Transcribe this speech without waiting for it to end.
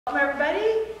Welcome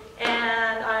everybody,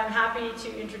 and I'm happy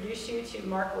to introduce you to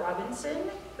Mark Robinson,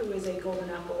 who is a Golden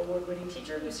Apple Award-winning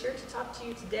teacher who's here to talk to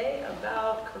you today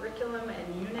about curriculum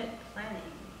and unit planning.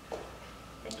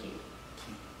 Thank you.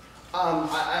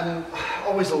 I'm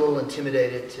always a little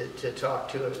intimidated to talk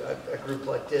to a group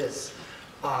like this.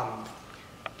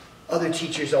 Other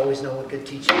teachers always know what good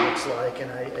teaching looks like, and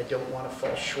I don't want to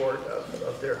fall short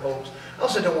of their hopes. I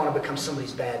also don't want to become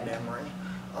somebody's bad memory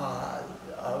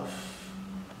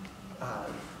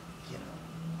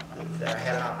that I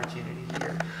had an opportunity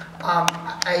here.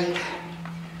 I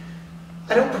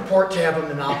don't purport to have a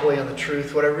monopoly on the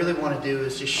truth. What I really want to do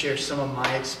is just share some of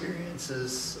my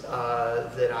experiences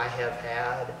that I have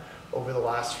had over the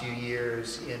last few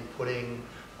years in putting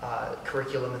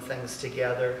curriculum and things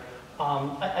together.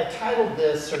 I titled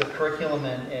this sort of curriculum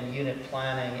and unit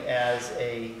planning as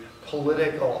a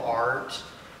political art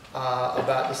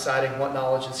about deciding what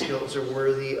knowledge and skills are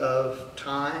worthy of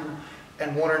time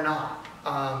and what are not.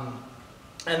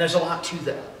 And there's a lot to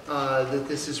that, that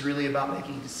this is really about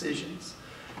making decisions.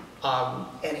 And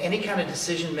any kind of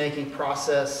decision-making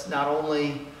process, not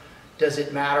only does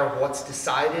it matter what's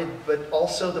decided, but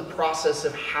also the process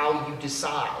of how you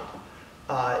decide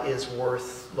is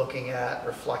worth looking at,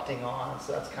 reflecting on.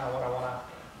 So that's kind of what I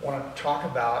want to talk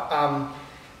about.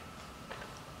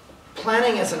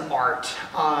 Planning as an art.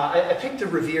 I picked the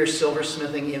Revere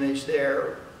silversmithing image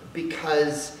there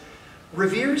because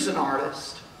Revere is an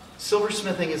artist.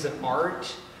 Silversmithing is an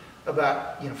art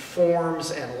about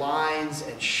forms and lines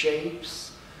and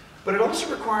shapes, but it also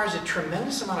requires a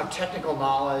tremendous amount of technical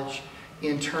knowledge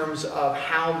in terms of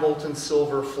how molten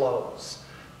silver flows,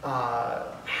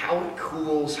 how it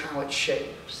cools, how it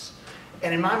shapes.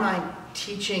 And in my mind,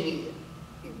 teaching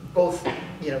both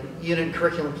unit and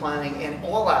curriculum planning and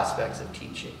all aspects of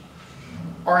teaching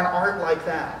are an art like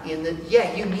that, in that,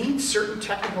 yeah, you need certain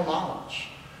technical knowledge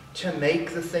to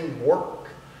make the thing work.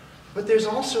 But there's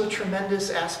also a tremendous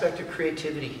aspect of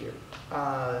creativity here.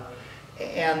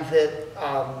 And that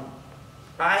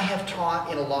I have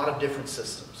taught in a lot of different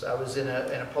systems. I was in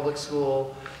a public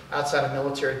school outside a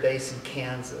military base in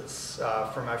Kansas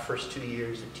for my first 2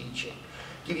 years of teaching.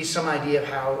 Give you some idea of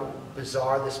how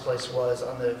bizarre this place was.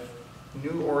 On the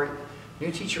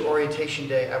new teacher orientation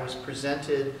day, I was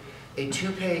presented a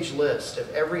 2-page list of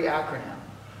every acronym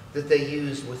that they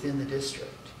used within the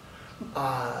district.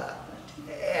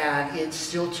 And it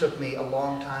still took me a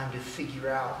long time to figure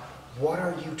out, what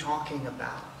are you talking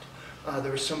about?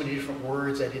 There were so many different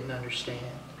words I didn't understand.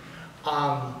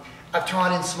 I've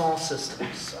taught in small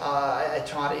systems. I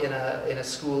taught in a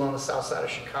school on the south side of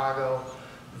Chicago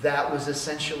that was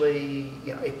essentially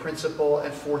a principal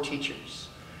and 4 teachers.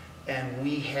 And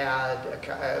we had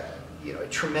a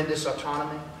tremendous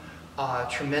autonomy,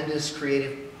 tremendous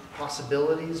creative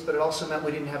possibilities, but it also meant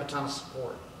we didn't have a ton of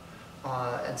support.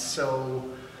 And so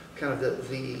kind of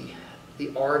the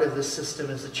art of the system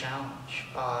is a challenge.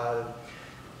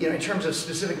 In terms of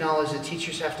specific knowledge that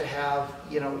teachers have to have,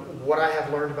 what I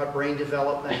have learned about brain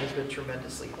development has been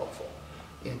tremendously helpful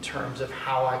in terms of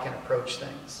how I can approach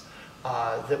things.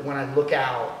 That when I look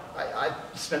out, I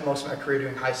spent most of my career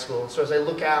doing high school, so as I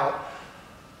look out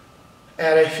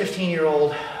at a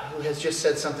 15-year-old who has just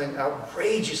said something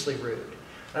outrageously rude,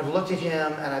 and I've looked at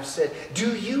him and I've said,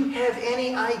 do you have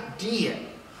any idea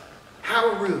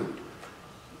how rude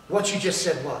what you just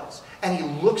said was? And he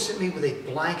looks at me with a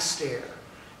blank stare,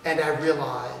 and I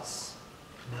realize,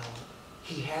 no,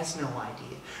 he has no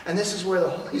idea. And this is where the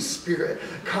Holy Spirit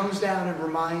comes down and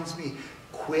reminds me,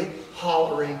 quit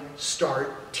hollering,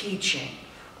 start teaching.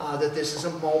 That this is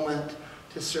a moment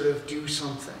to sort of do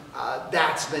something.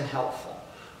 That's been helpful.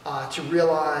 To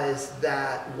realize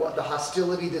that what the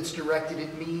hostility that's directed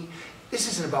at me, this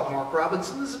isn't about Mark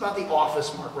Robinson, this is about the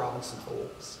office Mark Robinson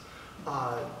holds.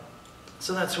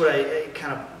 So that's what I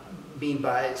kind of mean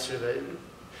by sort of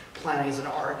planning as an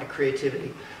art and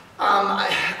creativity.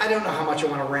 I don't know how much I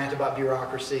want to rant about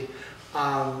bureaucracy.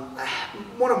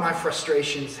 One of my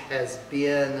frustrations has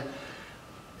been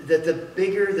that the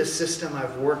bigger the system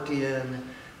I've worked in,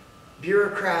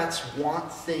 bureaucrats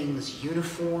want things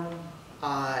uniform,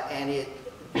 and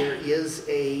there is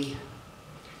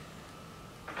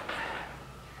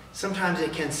sometimes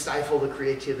it can stifle the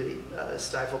creativity,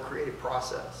 stifle creative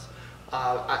process.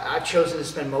 I've chosen to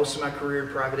spend most of my career in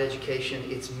private education.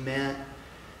 It's meant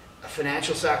a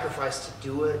financial sacrifice to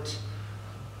do it,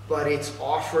 but it's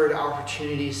offered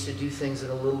opportunities to do things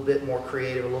in a little bit more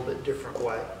creative, a little bit different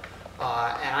way.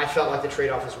 And I felt like the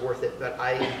trade-off is worth it, but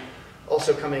I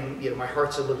also my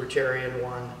heart's a libertarian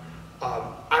one.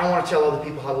 I don't want to tell other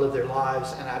people how to live their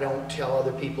lives, and I don't tell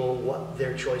other people what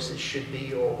their choices should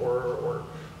be or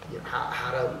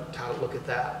how to look at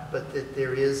that. But that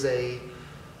there is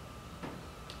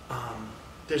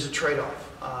there's a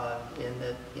trade-off in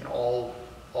that all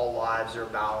lives are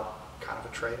about kind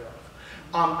of a trade-off.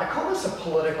 I call this a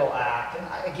political act,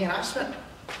 and again, I've spent,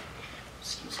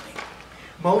 excuse me,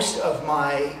 most of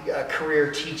my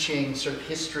career teaching sort of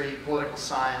history, political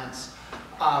science.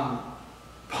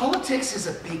 Politics is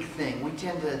a big thing. We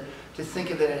tend to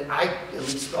think of it, and I at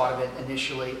least thought of it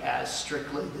initially as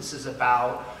strictly, this is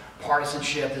about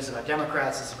partisanship, this is about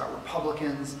Democrats, this is about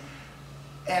Republicans.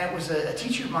 And it was a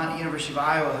teacher of mine at the University of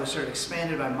Iowa who sort of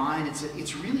expanded my mind.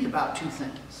 It's really about two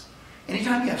things.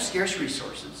 Anytime you have scarce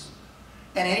resources,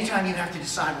 and anytime you have to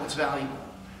decide what's valuable,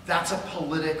 that's a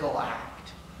political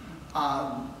act.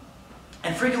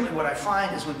 And frequently what I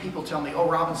find is when people tell me, oh,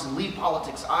 Robinson, leave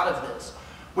politics out of this,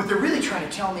 what they're really trying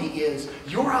to tell me is,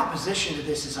 your opposition to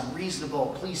this is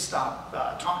unreasonable. Please stop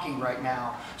talking right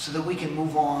now so that we can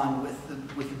move on with the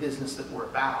business that we're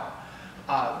about.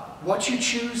 What you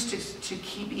choose to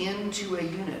keep into a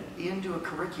unit, into a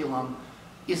curriculum,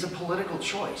 is a political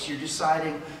choice. You're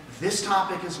deciding this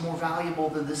topic is more valuable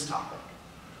than this topic,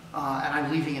 and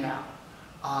I'm leaving it out.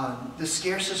 The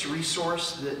scarcest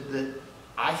resource that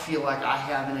I feel like I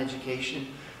have in education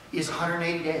is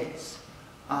 180 days.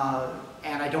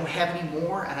 And I don't have any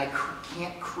more, and I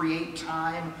can't create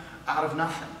time out of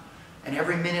nothing. And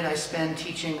every minute I spend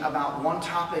teaching about one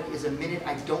topic is a minute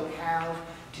I don't have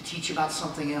to teach about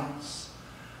something else.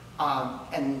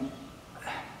 And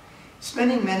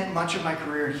spending much of my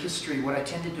career in history, what I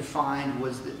tended to find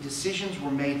was that decisions were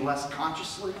made less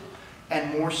consciously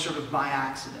and more sort of by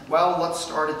accident. Well, let's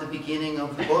start at the beginning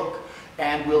of the book,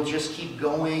 and we'll just keep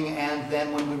going, and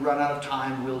then when we run out of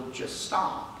time, we'll just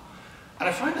stop. And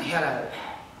I finally had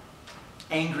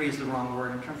angry is the wrong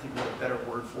word, I'm trying to think what a better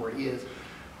word for it is,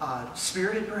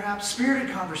 spirited perhaps,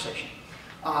 spirited conversation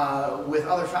with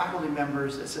other faculty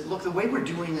members that said, look, the way we're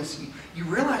doing this, you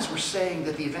realize we're saying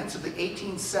that the events of the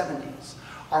 1870s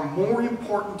are more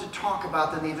important to talk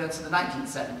about than the events of the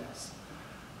 1970s.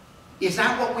 Is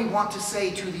that what we want to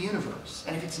say to the universe?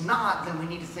 And if it's not, then we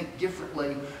need to think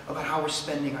differently about how we're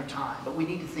spending our time. But we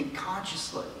need to think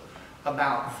consciously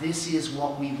about this is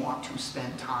what we want to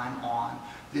spend time on,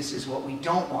 this is what we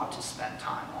don't want to spend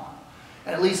time on.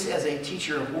 And at least as a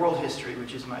teacher of world history,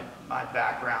 which is my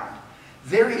background,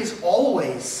 there is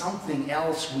always something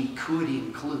else we could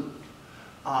include.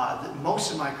 Most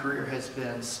of my career has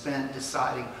been spent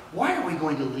deciding, why are we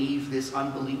going to leave this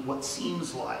what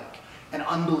seems like an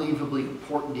unbelievably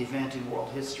important event in world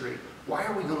history? Why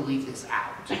are we going to leave this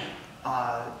out?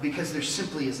 Because there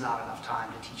simply is not enough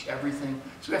time to teach everything,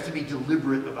 so we have to be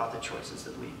deliberate about the choices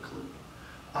that we include.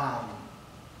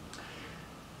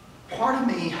 Part of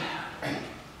me,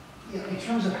 in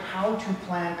terms of how to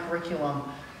plan curriculum,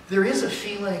 there is a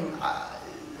feeling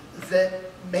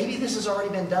that maybe this has already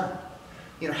been done.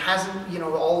 Hasn't,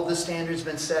 all of the standards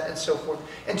been set and so forth.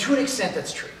 And to an extent,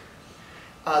 that's true.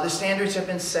 The standards have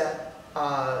been set.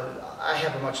 I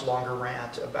have a much longer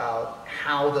rant about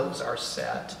how those are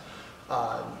set.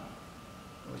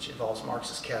 Which involves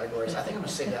Marxist categories. I think I'm going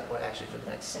to save that one actually for the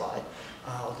next slide.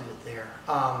 I'll do it there.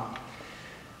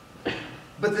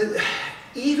 But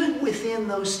even within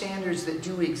those standards that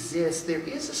do exist, there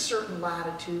is a certain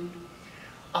latitude.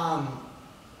 I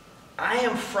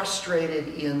am frustrated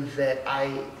in that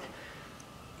I'm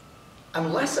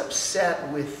less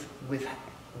upset with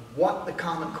what the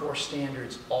Common Core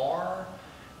standards are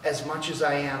as much as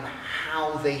I am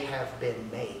how they have been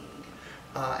made.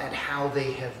 And how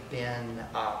they have been,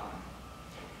 I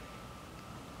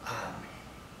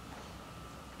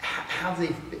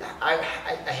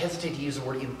hesitate to use the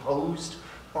word imposed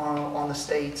on the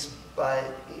states, but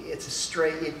it's a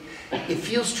straight, it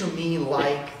feels to me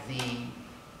like the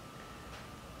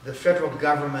federal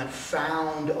government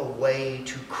found a way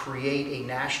to create a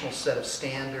national set of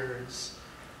standards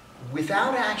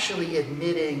without actually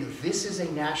admitting this is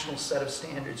a national set of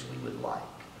standards we would like.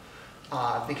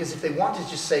 Because if they want to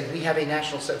just say, we have a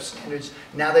national set of standards,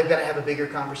 now they've got to have a bigger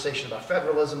conversation about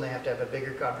federalism, they have to have a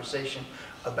bigger conversation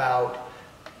about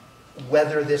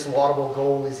whether this laudable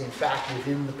goal is in fact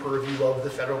within the purview of the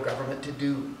federal government to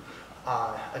do.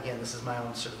 Again, this is my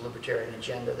own sort of libertarian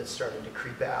agenda that's starting to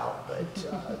creep out, but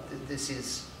this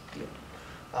is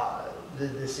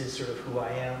sort of who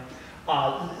I am.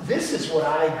 This is what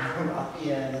I grew up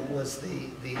in, was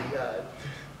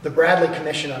the Bradley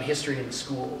Commission on History in the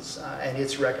Schools and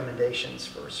its recommendations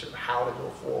for sort of how to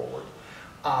go forward.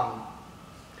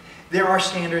 There are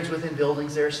standards within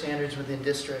buildings, there are standards within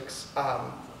districts.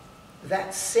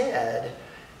 That said,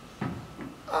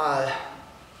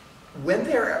 when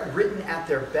they're written at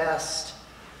their best,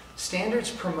 Standards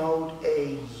promote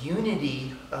a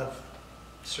unity of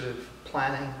sort of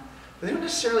planning, but they don't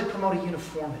necessarily promote a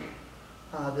uniformity,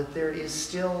 that there is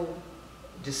still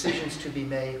decisions to be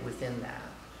made within that.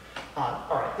 All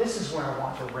right, this is where I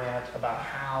want to rant about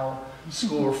how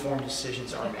school reform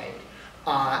decisions are made.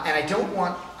 And I don't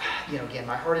want, again,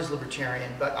 my heart is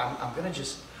libertarian, but I'm going to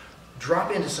just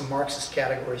drop into some Marxist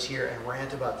categories here and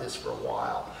rant about this for a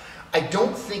while. I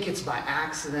don't think it's by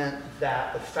accident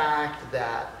that the fact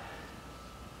that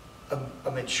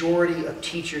a majority of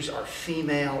teachers are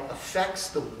female affects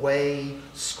the way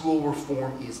school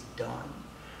reform is done.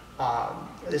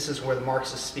 This is where the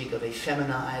Marxists speak of a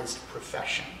feminized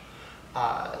profession.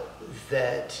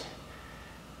 That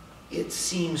it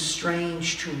seems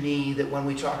strange to me that when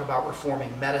we talk about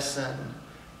reforming medicine,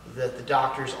 that the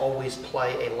doctors always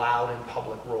play a loud and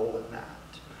public role in that.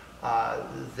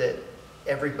 That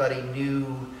everybody knew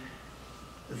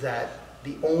that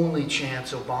the only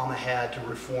chance Obama had to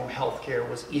reform healthcare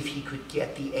was if he could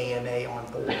get the AMA on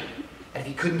board. And if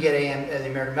he couldn't get the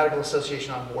American Medical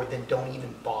Association on board, then don't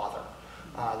even bother.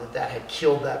 That had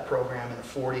killed that program in the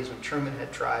 40s when Truman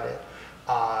had tried it.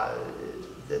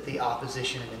 That the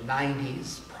opposition in the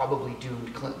 90s probably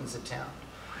doomed Clinton's attempt.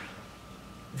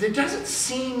 There doesn't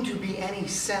seem to be any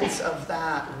sense of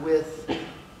that with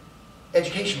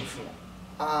education reform.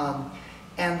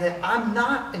 And that I'm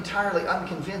not entirely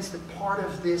unconvinced that part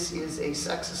of this is a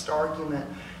sexist argument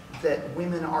that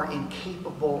women are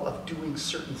incapable of doing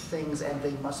certain things and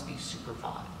they must be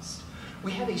supervised.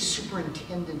 We have a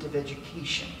superintendent of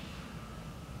education.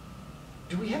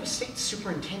 Do we have a state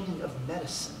superintendent of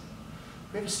medicine?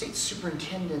 We have a state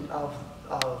superintendent of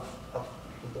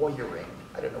lawyering.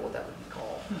 I don't know what that would be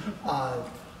called.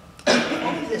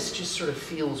 All of this just sort of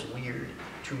feels weird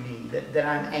to me, that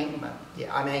I'm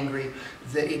angry,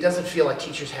 that it doesn't feel like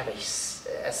teachers have a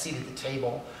seat at the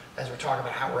table as we're talking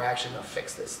about how we're actually going to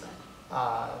fix this thing.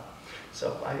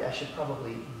 So I should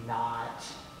probably not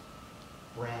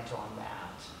rant on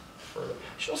that further.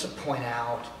 I should also point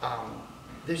out,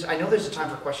 I know there's a time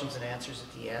for questions and answers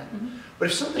at the end, but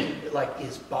if something like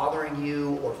is bothering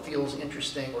you or feels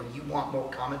interesting or you want more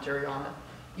commentary on it,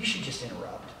 you should just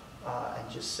interrupt and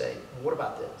just say, what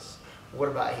about this? What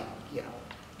about,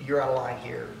 you're out of line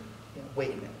here,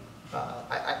 wait a minute.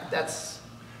 I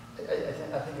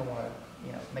think I want to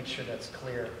make sure that's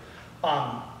clear.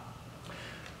 What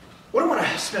I want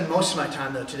to spend most of my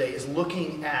time though today is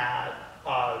looking at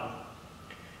a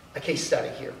case study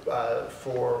here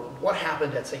for what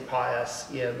happened at St. Pius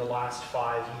in the last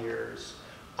 5 years.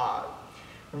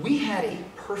 We had a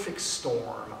perfect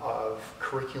storm of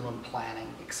curriculum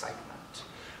planning excitement.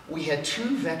 We had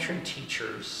 2 veteran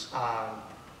teachers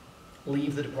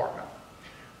leave the department,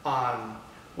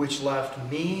 which left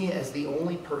me as the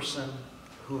only person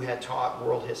who had taught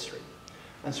world history.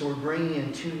 And so we're bringing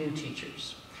in 2 new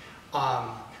teachers.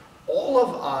 All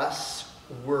of us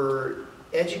were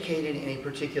educated in a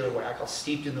particular way, I call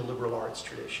steeped in the liberal arts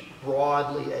tradition,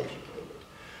 broadly educated.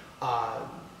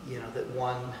 That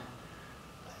one,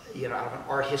 out of an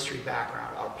art history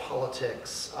background, our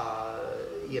politics,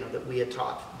 that we had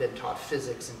been taught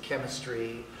physics and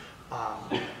chemistry,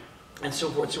 and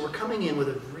so forth. So we're coming in with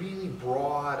a really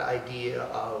broad idea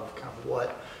of kind of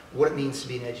what it means to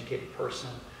be an educated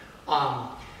person.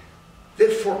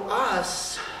 That for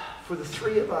us, for the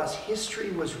 3 of us, history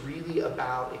was really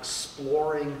about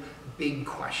exploring big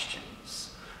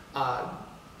questions.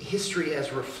 History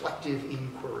as reflective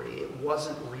inquiry. It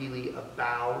wasn't really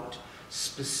about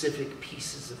specific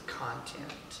pieces of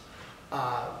content.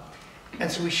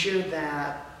 And so we shared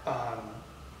that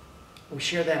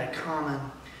in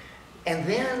common. And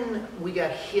then we got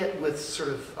hit with sort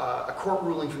of a court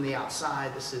ruling from the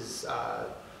outside. This is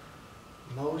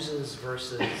Moses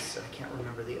versus, I can't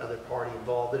remember the other party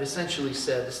involved, that essentially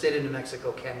said the state of New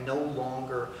Mexico can no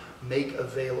longer make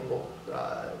available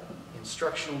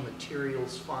instructional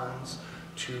materials funds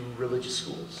to religious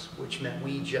schools, which meant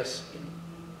we just,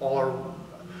 all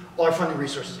our funding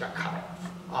resources got cut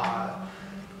off.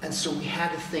 And so we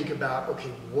had to think about,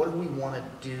 okay, what do we want to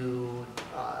do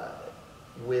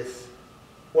with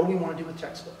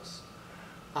textbooks?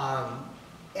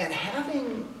 And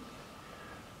having,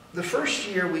 the first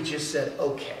year we just said,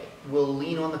 okay, we'll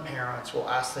lean on the parents, we'll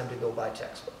ask them to go buy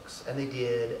textbooks. And they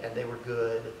did, and they were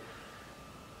good.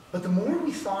 But the more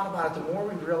we thought about it, the more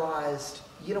we realized,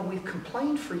 we've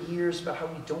complained for years about how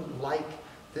we don't like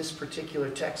this particular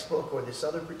textbook or this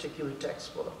other particular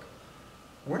textbook.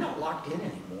 We're not locked in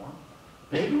anymore.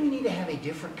 Maybe we need to have a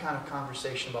different kind of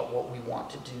conversation about what we want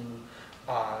to do,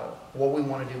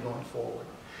 going forward.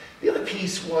 The other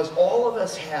piece was all of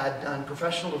us had done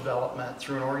professional development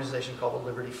through an organization called the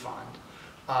Liberty Fund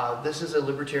This is a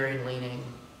libertarian-leaning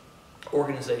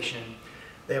organization.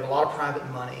 They have a lot of private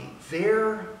money.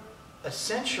 Their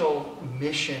essential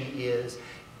mission is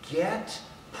get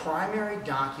primary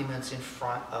documents in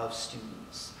front of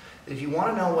students. If you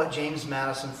want to know what James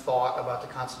Madison thought about the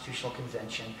Constitutional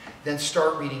Convention, then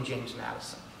start reading James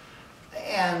Madison.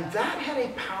 And that had a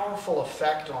powerful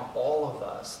effect on all of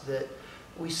us, that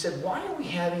we said, why are we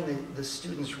having the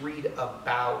students read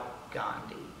about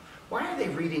Gandhi? Why are they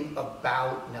reading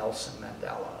about Nelson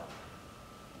Mandela?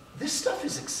 This stuff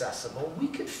is accessible. We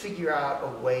could figure out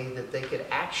a way that they could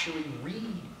actually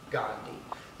read Gandhi,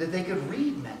 that they could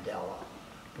read Mandela.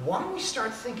 Why don't we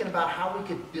start thinking about how we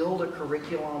could build a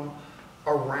curriculum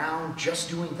around just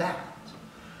doing that?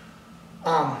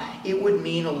 It would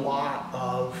mean a lot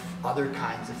of other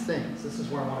kinds of things. This is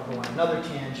where I want to go on another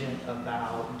tangent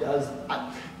about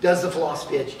does the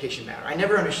philosophy of education matter? I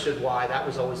never understood why that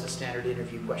was always the standard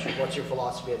interview question. What's your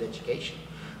philosophy of education?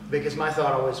 Because my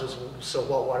thought always was, so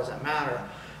what, why does that matter?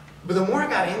 But the more I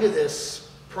got into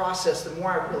this process, the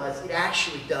more I realized it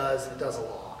actually does, and it does a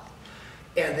lot.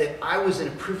 And that I was in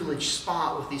a privileged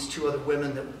spot with these two other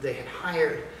women that they had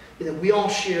hired, and that we all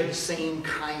share the same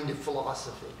kind of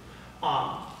philosophy.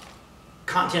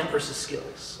 Content versus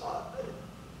skills.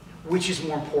 Which is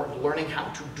more important, learning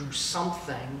how to do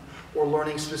something or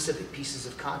learning specific pieces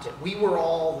of content? We were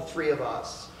all, the three of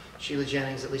us, Sheila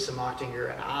Jennings, Elisa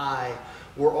Mochtinger, and I,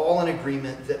 were all in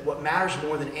agreement that what matters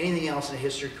more than anything else in a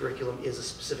history curriculum is a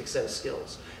specific set of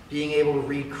skills. Being able to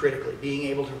read critically, being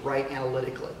able to write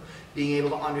analytically, being able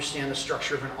to understand the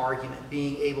structure of an argument,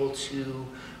 being able to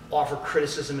offer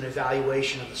criticism and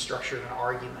evaluation of the structure of an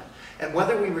argument. And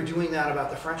whether we were doing that about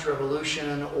the French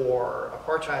Revolution or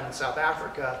apartheid in South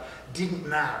Africa didn't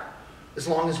matter, as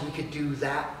long as we could do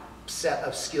that set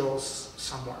of skills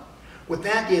somewhere. What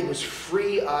that did was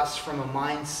free us from a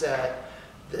mindset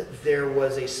that there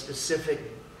was a specific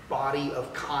body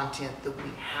of content that we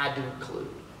had to include.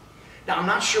 Now, I'm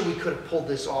not sure we could have pulled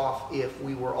this off if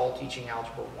we were all teaching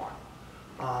Algebra 1.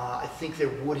 I think there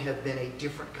would have been a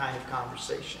different kind of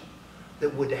conversation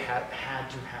that would have had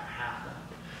to have happened.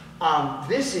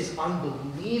 This is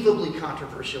unbelievably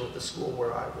controversial at the school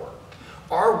where I work.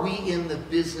 Are we in the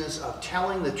business of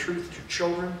telling the truth to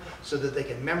children so that they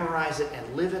can memorize it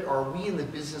and live it? Or are we in the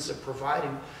business of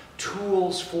providing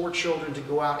tools for children to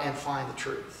go out and find the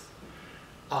truth?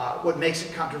 What makes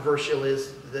it controversial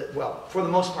is that, well, for the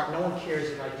most part, no one cares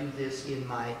if I do this in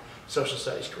my social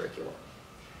studies curriculum.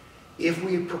 If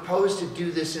we propose to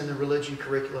do this in the religion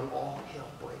curriculum, all hell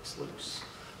breaks loose.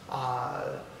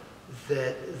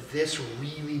 That this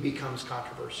really becomes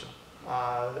controversial.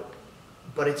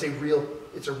 But it's a real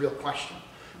question.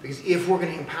 Because if we're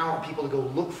going to empower people to go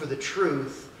look for the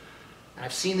truth, and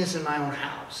I've seen this in my own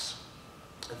house,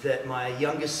 that my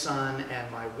youngest son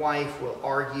and my wife will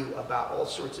argue about all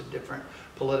sorts of different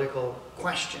political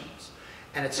questions.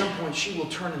 And at some point she will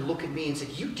turn and look at me and say,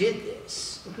 you did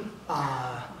this.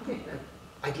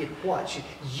 I did what?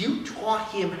 You taught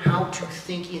him how to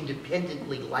think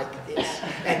independently like this.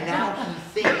 And now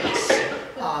he thinks,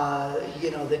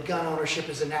 that gun ownership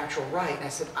is a natural right. And I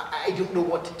said, I don't know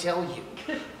what to tell you.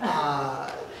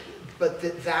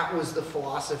 But that was the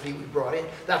philosophy we brought in.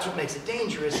 That's what makes it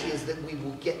dangerous, is that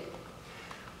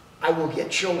I will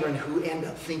get children who end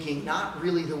up thinking not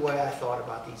really the way I thought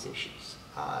about these issues.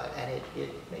 And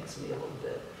it makes me a little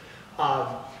bit...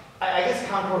 I guess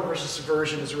concord versus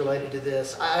subversion is related to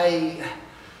this. I'm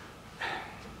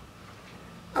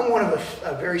one of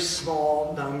a very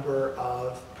small number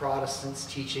of Protestants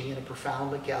teaching in a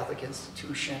profoundly Catholic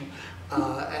institution.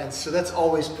 And so that's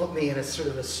always put me in a sort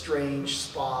of a strange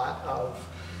spot of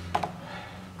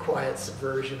quiet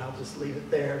subversion. I'll just leave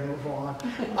it there and move on.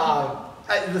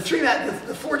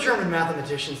 The four German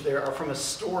mathematicians there are from a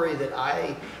story that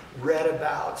I read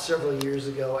about several years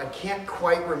ago. I can't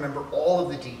quite remember all of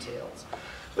the details.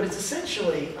 But it's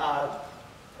essentially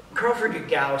Carl Friedrich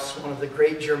Gauss, one of the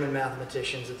great German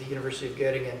mathematicians at the University of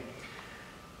Göttingen,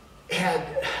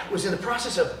 was in the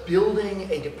process of building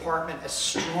a department as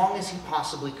strong as he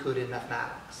possibly could in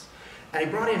mathematics. And he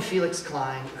brought in Felix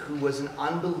Klein, who was an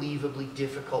unbelievably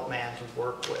difficult man to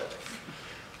work with.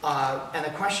 And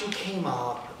the question came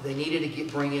up, they needed to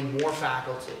bring in more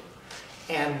faculty.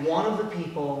 And one of the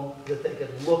people that they could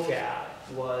look at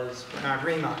was Bernard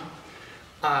Riemann.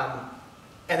 And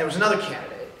there was another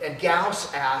candidate. And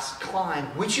Gauss asked Klein,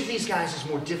 which of these guys is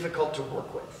more difficult to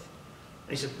work with?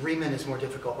 And he said, Riemann is more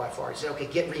difficult by far. He said, okay,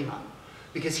 get Riemann.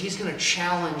 Because he's going to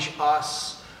challenge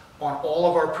us on all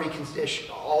of our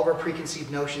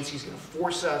preconceived notions. He's going to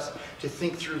force us to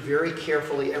think through very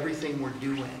carefully everything we're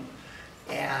doing.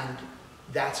 And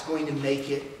that's going to make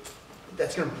it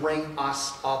that's going to bring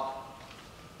us up,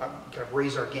 kind of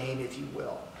raise our game, if you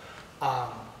will.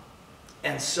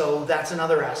 And so that's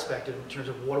another aspect in terms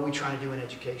of what are we trying to do in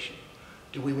education.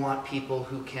 Do we want people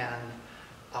who can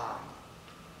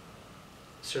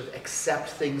sort of accept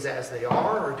things as they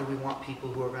are, or do we want people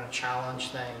who are going to challenge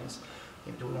things?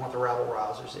 Do we want the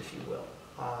rabble-rousers, if you will?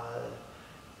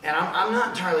 And I'm not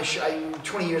entirely sure.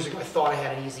 20 years ago, I thought I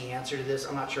had an easy answer to this.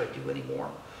 I'm not sure I do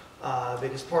anymore.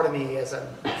 Because part of me, as I'm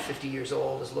 50 years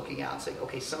old, is looking out and saying,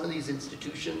 okay, some of these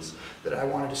institutions that I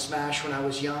wanted to smash when I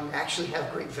was young actually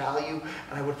have great value,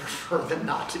 and I would prefer them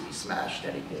not to be smashed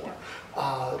anymore.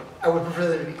 I would prefer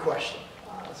them to be questioned.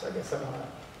 So I guess I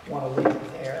want to leave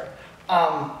it there.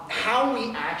 How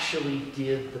we actually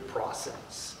did the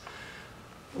process.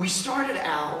 We started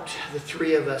out, the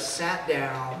three of us sat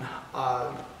down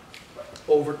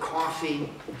over coffee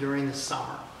during the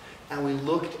summer, and we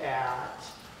looked at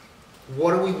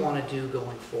what do we want to do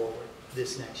going forward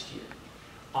this next year.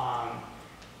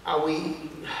 We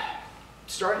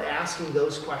started asking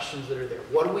those questions that are there.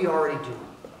 What are we already doing?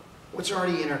 What's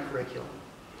already in our curriculum?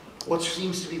 What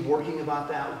seems to be working about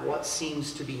that? What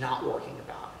seems to be not working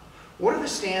about it? What are the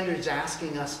standards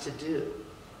asking us to do?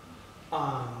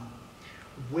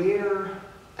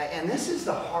 And this is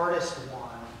the hardest one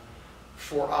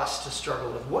for us to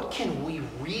struggle with. What can we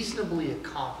reasonably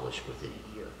accomplish within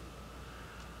a year?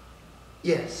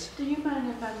 Yes? Do you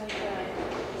mind if I make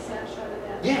a snapshot of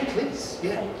that? Yeah, please.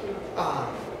 Yeah. Thank you.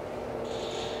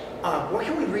 What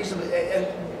can we reasonably, and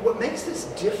what makes this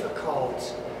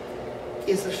difficult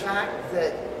is the fact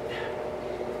that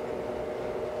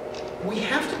we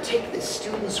have to take the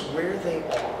students where they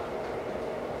are,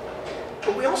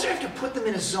 but we also have to put them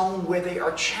in a zone where they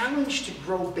are challenged to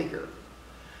grow bigger.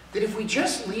 That if we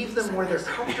just leave them where they're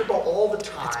comfortable all the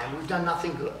time, we've done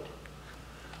nothing good.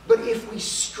 But if we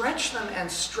stretch them and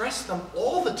stress them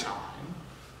all the time,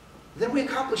 then we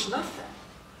accomplish nothing.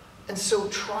 And so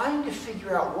trying to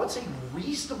figure out what's a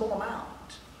reasonable amount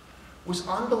was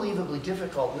unbelievably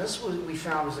difficult. And this was, we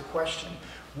found, was a question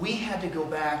we had to go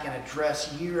back and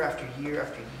address year after year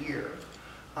after year.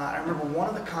 I remember one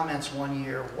of the comments one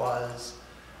year was,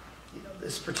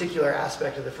 this particular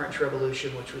aspect of the French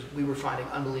Revolution, which was we were finding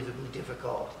unbelievably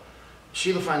difficult.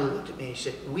 Sheila finally looked at me and she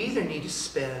said, we either need to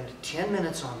spend 10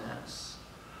 minutes on this,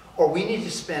 or we need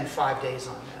to spend 5 days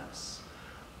on this.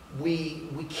 We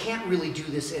can't really do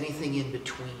this anything in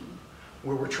between,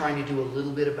 where we're trying to do a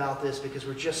little bit about this, because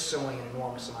we're just sowing an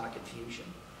enormous amount of confusion.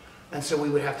 And so we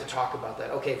would have to talk about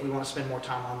that. Okay, if we want to spend more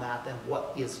time on that, then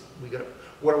what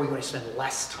are we going to spend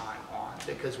less time on?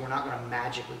 Because we're not going to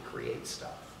magically create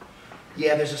stuff.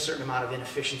 Yeah, there's a certain amount of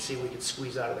inefficiency we could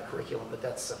squeeze out of the curriculum, but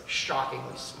that's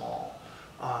shockingly small.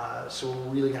 So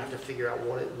we're really going to have to figure out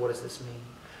what does this mean.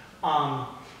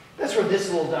 That's where this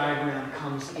little diagram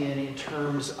comes in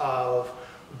terms of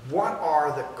what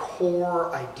are the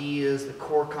core ideas, the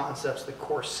core concepts, the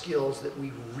core skills that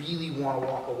we really want to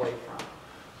walk away from.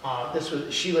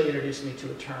 Sheila introduced me to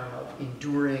a term of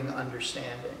enduring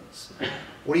understandings.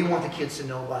 What do you want the kids to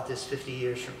know about this 50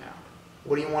 years from now?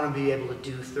 What do you want to be able to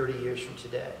do 30 years from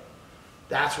today?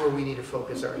 That's where we need to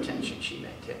focus our attention, she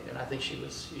maintained. And I think she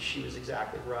was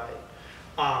exactly right.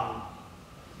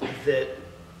 That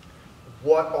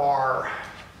what are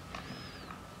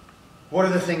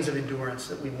the things of endurance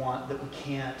that we want that we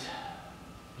can't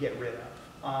get rid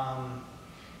of?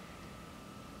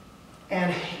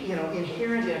 And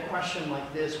inherent in a question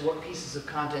like this, what pieces of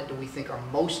content do we think are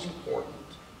most important,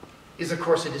 is of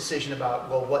course a decision about,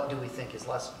 well, what do we think is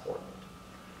less important?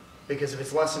 Because if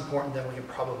it's less important, then we can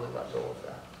probably let go of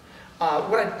that.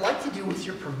 What I'd like to do, with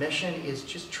your permission, is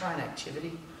just try an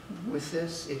activity with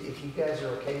this, if you guys are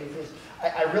okay with this.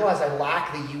 I realize I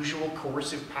lack the usual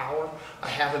coercive power I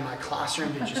have in my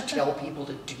classroom to just tell people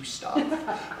to do stuff.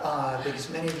 Because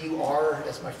many of you are,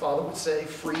 as my father would say,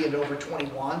 free and over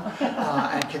 21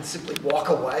 and can simply walk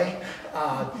away.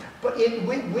 But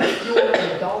with your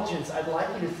indulgence, I'd like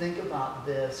you to think about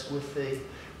this with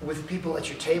people at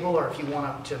your table, or if you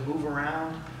want to move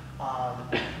around.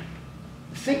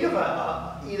 Think of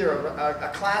either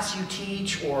a class you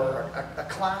teach or a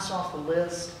class off the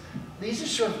list. These are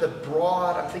sort of the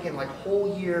broad, I'm thinking like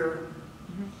whole year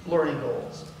learning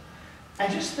goals.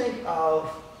 And just think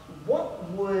of what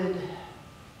are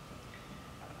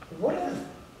the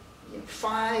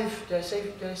 5,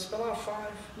 did I spell out 5?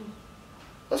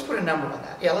 Let's put a number on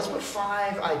that. Yeah, let's put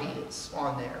 5 ideas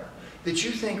on there that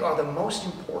you think are the most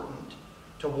important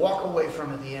to walk away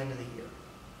from at the end of the year.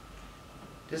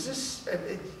 Does this...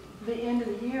 the end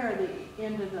of the year or the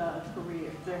end of the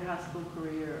career, their high school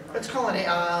career? Let's call it end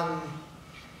of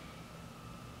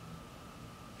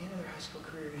their high school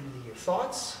career, end of the year.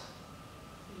 Thoughts?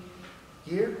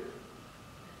 Year?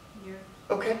 Year.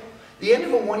 Okay. The end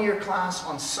of a one-year class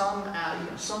on some,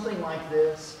 something like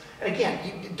this. And again,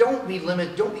 you don't be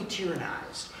limited, don't be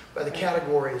tyrannized by the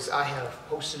categories I have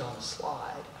posted on the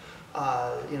slide.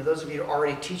 Those of you who are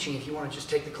already teaching, if you want to just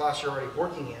take the class you're already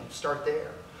working in, start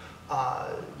there.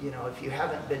 If you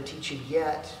haven't been teaching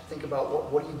yet, think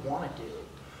about what do you want to do.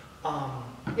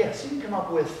 So you can come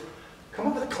up with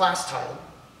a class title.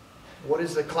 What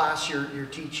is the class you're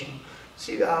teaching?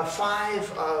 See,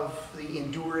 5 of the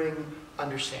enduring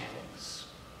understandings.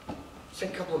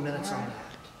 Take a couple of minutes on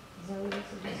that.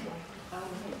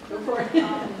 Go for it.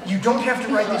 You don't have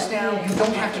to write this down. You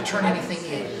don't have to turn anything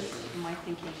in. My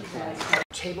thinking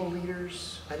Table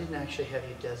leaders, I didn't actually have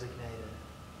you designated.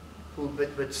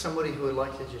 But somebody who would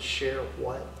like to just share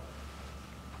what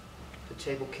the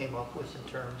table came up with in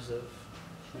terms of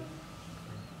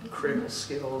critical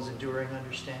skills, enduring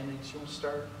understandings. You want to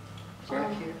start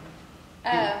right here?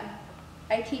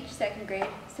 I teach 2nd grade,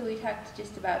 so we talked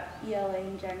just about ELA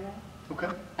in general. Okay.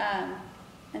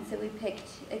 And so we picked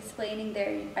explaining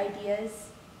their ideas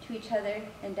to each other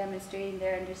and demonstrating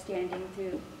their understanding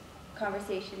through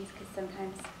conversations, because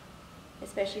sometimes,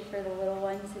 especially for the little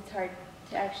ones, it's hard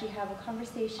to actually have a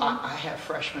conversation. I have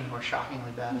freshmen who are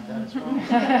shockingly bad at that as well.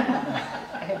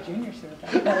 I have juniors who are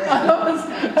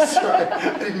bad. Sorry,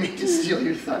 I didn't mean to steal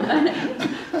your thunder.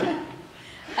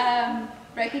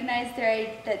 Recognize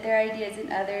that their ideas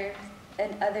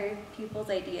and other people's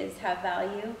ideas have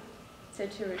value. So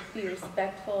to be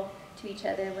respectful to each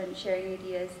other when sharing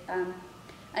ideas,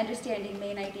 understanding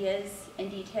main ideas and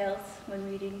details when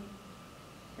reading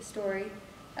a story,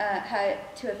 how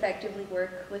to effectively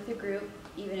work with a group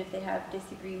even if they have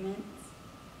disagreements,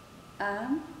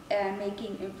 and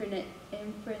making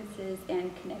inferences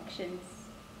and connections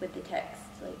with the text,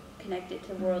 like connect it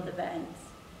to world events,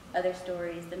 other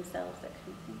stories themselves, that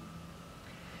kind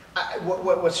of thing.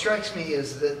 What strikes me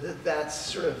is that that's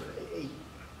sort of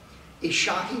a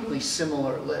shockingly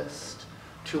similar list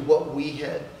to what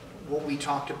we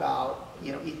talked about,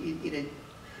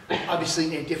 obviously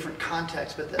in a different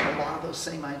context, but a lot of those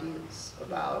same ideas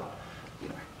about,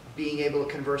 being able to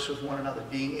converse with one another,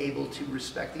 being able to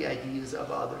respect the ideas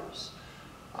of others,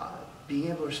 being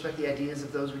able to respect the ideas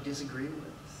of those we disagree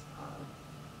with,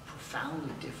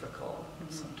 profoundly difficult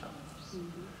sometimes.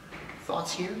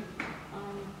 Thoughts here?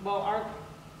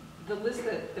 The list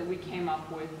that we came up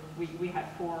with, we had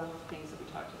 4 things that we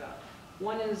talked about.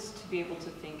 One is to be able to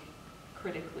think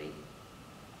critically.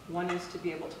 One is to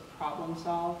be able to problem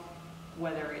solve,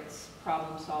 whether it's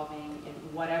problem solving in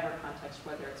whatever context,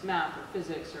 whether it's math or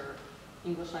physics or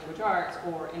English language arts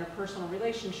or interpersonal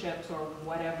relationships or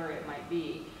whatever it might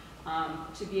be,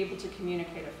 to be able to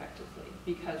communicate effectively.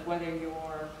 Because whether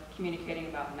you're communicating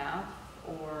about math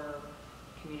or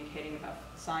communicating about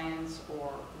science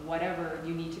or whatever,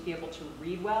 you need to be able to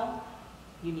read well,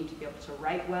 you need to be able to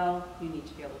write well, you need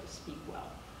to be able to speak well.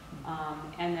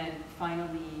 And then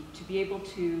finally, to be able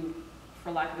to,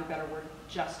 for lack of a better word,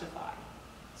 justify.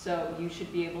 So you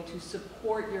should be able to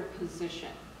support your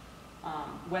position,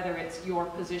 whether it's your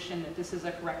position that this is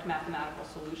a correct mathematical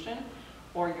solution,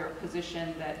 or your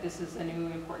position that this is a new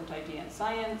important idea in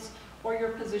science, or your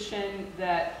position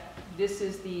that this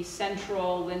is the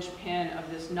central linchpin of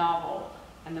this novel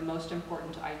and the most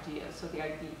important idea. So the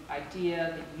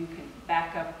idea that you can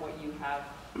back up what you have,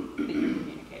 that you're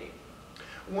communicating.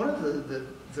 One of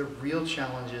the real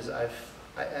challenges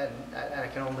and I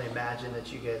can only imagine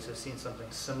that you guys have seen something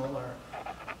similar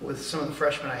with some of the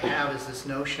freshmen I have, is this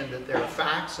notion that there are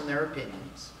facts and there are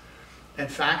opinions, and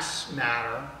facts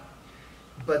matter,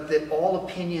 but that all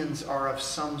opinions are of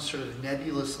some sort of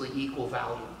nebulously equal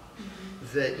value.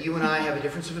 That you and I have a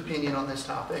difference of opinion on this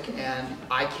topic, and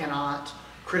I cannot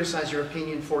criticize your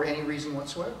opinion for any reason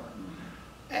whatsoever.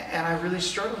 And I really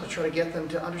struggle to try to get them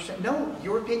to understand, no,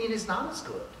 your opinion is not as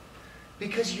good.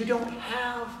 Because you don't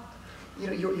have,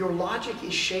 your logic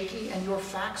is shaky and your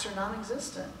facts are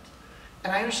non-existent.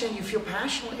 And I understand you feel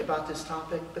passionately about this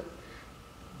topic, but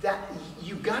that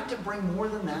you've got to bring more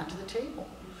than that to the table.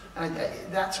 And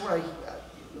that's what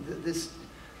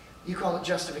you call it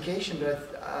justification,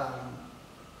 but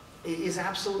it is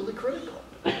absolutely critical.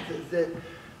 That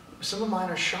some of mine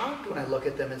are shocked when I look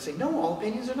at them and say, no, all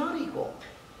opinions are not equal.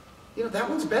 That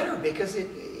one's better because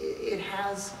it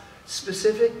has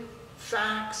specific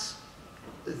facts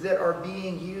that are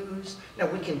being used. Now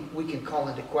we can call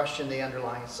into question the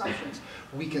underlying assumptions.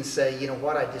 We can say,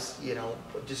 I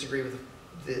disagree with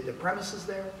the premises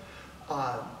there.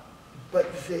 But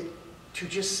to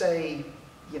just say,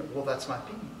 well, that's my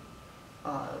opinion,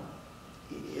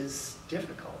 is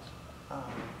difficult.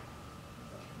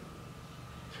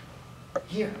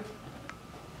 Here.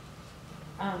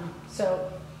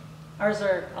 So ours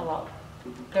are a lot,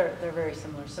 they're very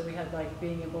similar. So we had like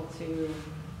being able to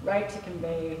write to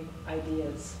convey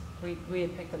ideas. We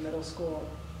had picked the middle school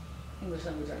English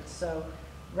language arts. So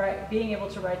being able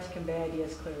to write to convey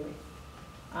ideas clearly.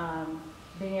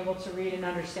 Being able to read and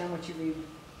understand what you read.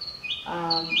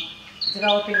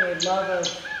 Developing a love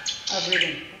of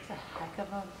reading. That's a heck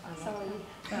of a,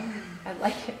 I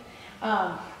like it.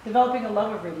 Developing a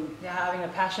love of reading, having a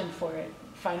passion for it,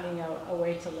 finding a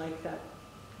way to like that.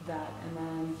 And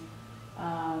then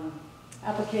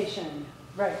application,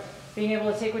 right. Being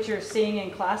able to take what you're seeing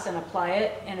in class and apply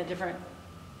it in a different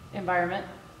environment,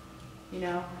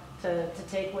 to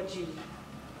take what you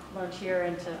learned here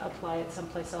and to apply it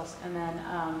someplace else. And then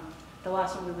the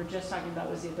last one we were just talking about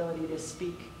was the ability to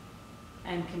speak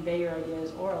and convey your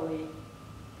ideas orally,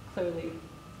 clearly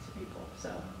to people. So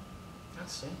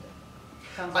Outstanding.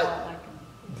 sounds a lot like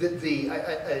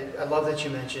I love that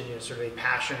you mentioned sort of a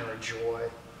passion or a joy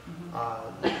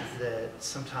that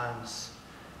sometimes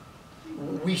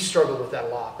we struggle with that a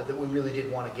lot, but that we really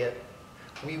did want to get.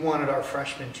 We wanted our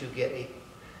freshmen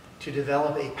to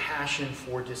develop a passion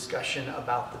for discussion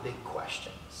about the big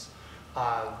questions.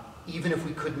 Even if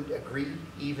we couldn't agree,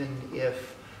 even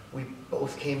if we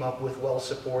both came up with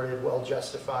well-supported,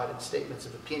 well-justified statements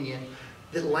of opinion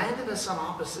that landed us on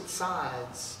opposite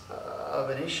sides of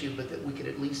an issue, but that we could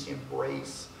at least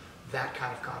embrace that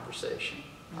kind of conversation.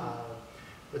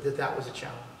 But that was a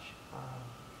challenge.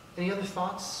 Any other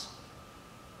thoughts?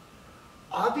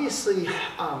 Obviously,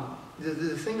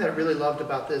 the thing that I really loved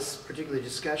about this particular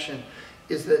discussion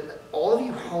is that all of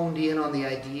you honed in on the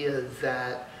idea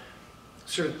that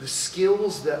sort of the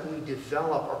skills that we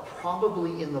develop are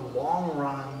probably in the long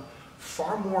run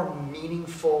far more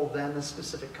meaningful than the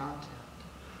specific content.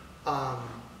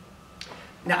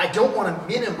 Now, I don't want to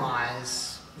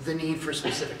minimize the need for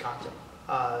specific content.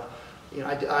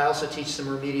 I also teach some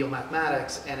remedial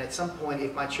mathematics, and at some point,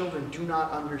 if my children do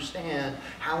not understand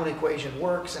how an equation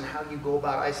works and how you go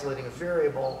about isolating a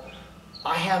variable,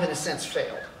 I have, in a sense,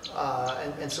 failed.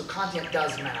 And so content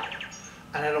does matter,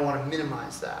 and I don't want to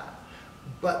minimize that.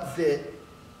 But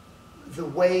the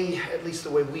way, at least the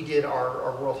way we did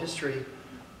our world history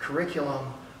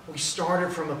curriculum, we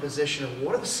started from a position of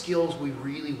what are the skills we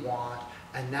really want,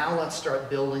 and now let's start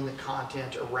building the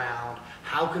content around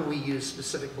how can we use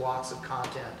specific blocks of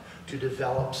content to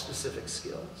develop specific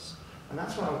skills. And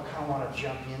that's what I kind of want to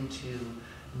jump into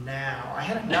now. I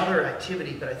had another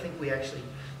activity, but I think we actually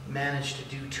managed to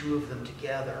do two of them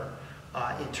together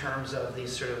in terms of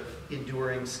these sort of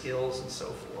enduring skills and so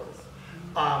forth.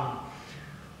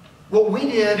 What we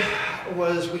did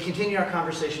was we continued our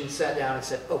conversation and sat down and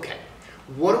said, okay,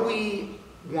 what do we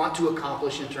want to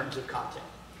accomplish in terms of content?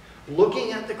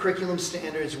 Looking at the curriculum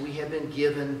standards we have been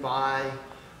given by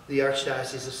the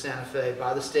Archdiocese of Santa Fe,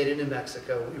 by the state of New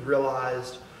Mexico, we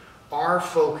realized our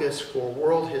focus for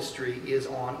world history is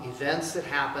on events that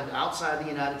happened outside the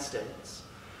United States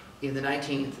in the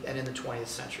 19th and in the 20th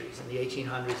centuries, in the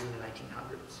 1800s and the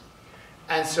 1900s.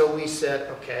 And so we said,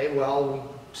 okay, well, we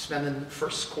spend the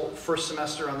first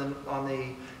semester on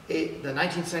the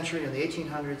 19th century and the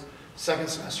 1800s, second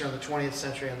semester on the 20th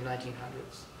century and the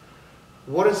 1900s.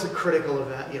 What is the critical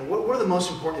event? What are the most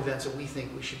important events that we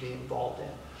think we should be involved in?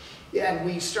 Yeah, and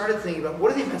we started thinking about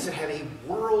what are the events that have a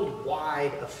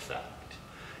worldwide effect?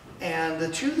 And the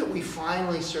two that we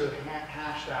finally sort of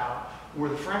hashed out were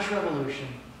the French Revolution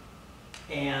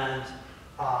and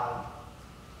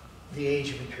the Age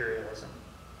of Imperialism,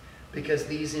 because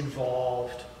these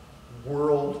involved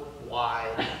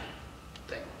worldwide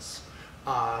things.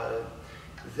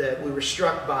 That we were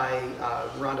struck by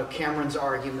Rondo Cameron's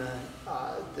argument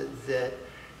that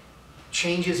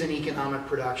changes in economic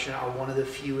production are one of the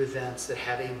few events that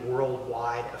have a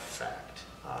worldwide effect,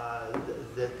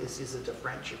 that this isn't a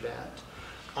French event.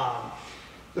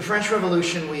 The French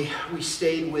Revolution we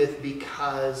stayed with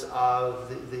because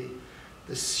of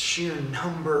the sheer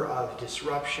number of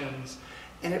disruptions,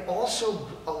 and it also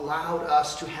allowed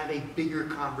us to have a bigger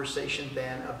conversation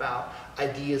then about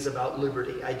ideas about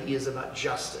liberty, ideas about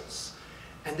justice.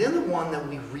 And then the one that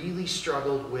we really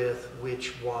struggled with,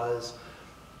 which was,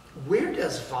 where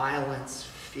does violence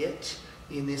fit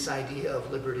in this idea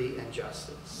of liberty and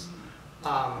justice?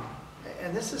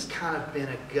 And this has kind of been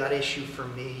a gut issue for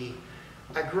me.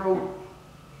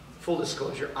 Full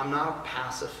disclosure, I'm not a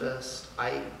pacifist.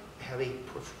 I have a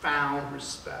profound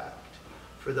respect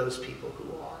for those people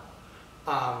who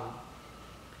are.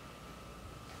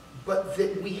 But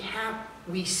that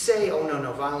we say, oh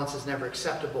no, violence is never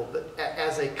acceptable, but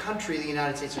as a country, the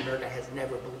United States of America has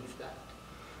never believed that.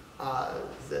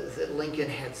 That Lincoln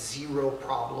had zero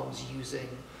problems using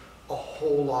a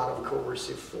whole lot of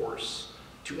coercive force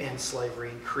to end slavery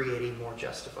and create a more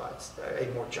just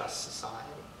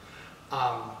society.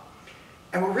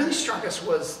 And what really struck us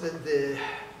was that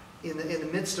in the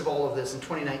midst of all of this, in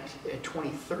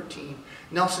 2013,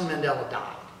 Nelson Mandela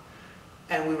died.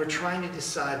 And we were trying to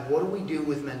decide, what do we do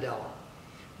with Mandela?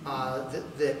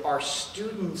 That our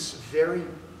students, very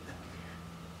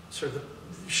sort of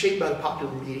shaped by the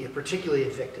popular media, particularly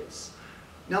Invictus.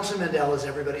 Nelson Mandela is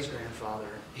everybody's grandfather.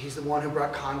 He's the one who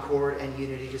brought concord and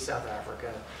unity to South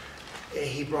Africa.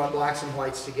 He brought blacks and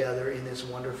whites together in this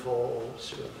wonderful,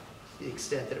 sort of, the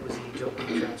extent that it was a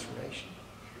utopian transformation.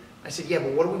 I said, yeah,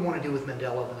 but what do we want to do with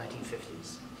Mandela of the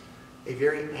 1950s? A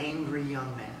very angry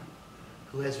young man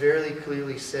who has very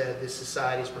clearly said this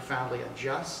society is profoundly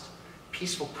unjust,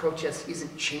 peaceful protest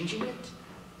isn't changing it,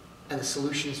 and the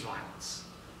solution is violence.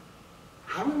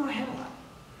 How do we want to handle that?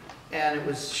 And it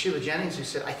was Sheila Jennings who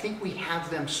said, I think we have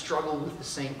them struggle with the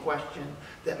same question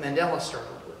that Mandela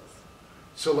struggled with.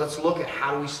 So let's look at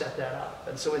how do we set that up.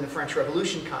 And so in the French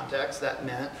Revolution context, that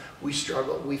meant we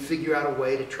figure out a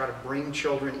way to try to bring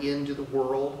children into the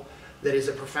world that is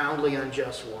a profoundly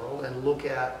unjust world and look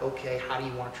at, okay, how do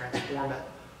you want to transform it?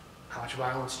 How much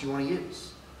violence do you want to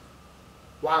use?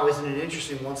 Wow, isn't it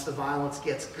interesting, once the violence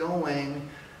gets going,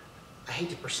 I hate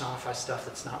to personify stuff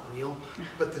that's not real,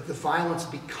 but that the violence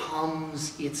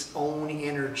becomes its own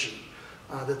energy,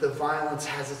 that the violence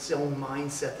has its own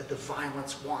mindset, that the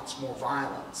violence wants more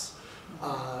violence.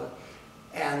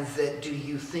 And that, do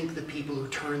you think the people who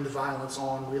turned the violence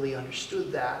on really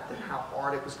understood that how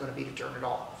hard it was going to be to turn it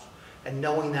off? And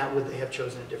knowing that, would they have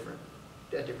chosen a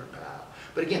different path?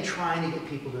 But again, trying to get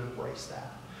people to embrace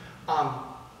that.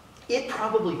 It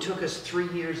probably took us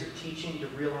 3 years of teaching to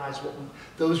realize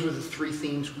those were the 3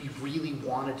 themes we really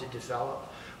wanted to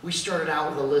develop. We started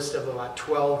out with a list of about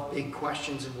 12 big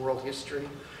questions in world history.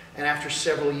 And after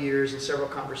several years and several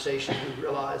conversations, we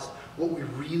realized what we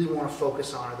really want to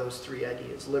focus on are those 3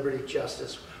 ideas: liberty,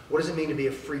 justice. What does it mean to be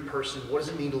a free person? What does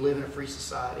it mean to live in a free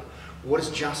society? What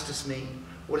does justice mean?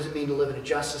 What does it mean to live in a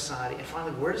just society? And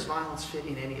finally, where does violence fit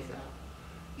in any of that?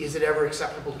 Is it ever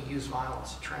acceptable to use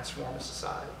violence to transform a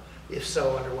society? If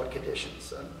so, under what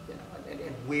conditions?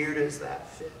 And where does that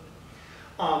fit?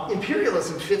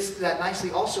 Imperialism fits that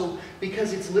nicely also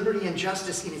because it's liberty and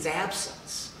justice in its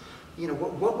absence.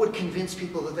 What would convince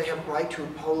people that they have a right to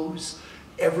impose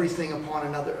everything upon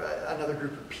another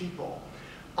group of people?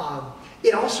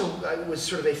 It also was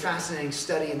sort of a fascinating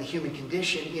study in the human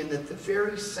condition, in that the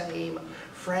very same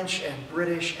French and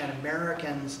British and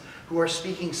Americans who are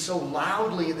speaking so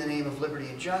loudly in the name of liberty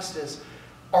and justice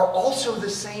are also the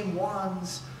same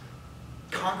ones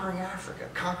conquering Africa,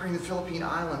 conquering the Philippine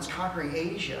Islands, conquering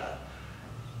Asia,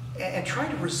 and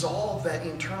trying to resolve that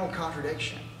internal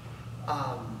contradiction.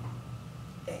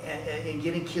 And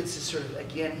getting kids to sort of,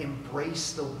 again,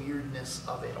 embrace the weirdness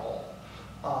of it all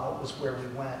was where we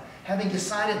went. Having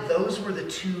decided those were the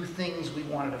 2 things we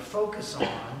wanted to focus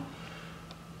on,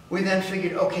 we then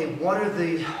figured, okay, what are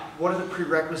the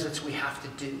prerequisites we have to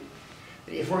do?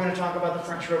 If we're going to talk about the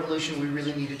French Revolution, we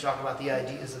really need to talk about the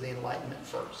ideas of the Enlightenment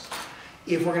first.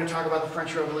 If we're going to talk about the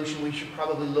French Revolution, we should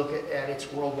probably look at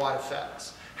its worldwide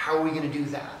effects. How are we going to do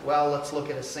that? Well, let's look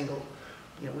at a single,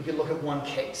 we could look at one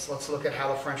case. Let's look at how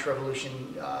the French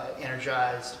Revolution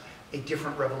energized a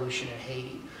different revolution in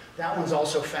Haiti. That one's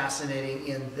also fascinating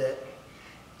in that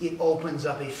it opens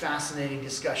up a fascinating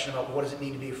discussion about what does it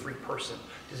mean to be a free person.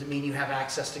 Does it mean you have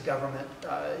access to government,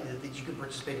 that you can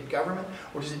participate in government,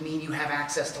 or does it mean you have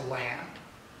access to land?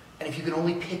 And if you can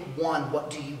only pick one, what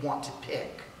do you want to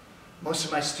pick? Most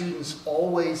of my students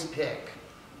always pick,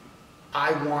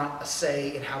 I want a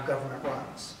say in how government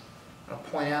runs. I'll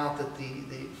point out that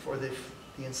for the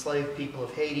enslaved people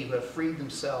of Haiti who have freed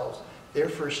themselves, their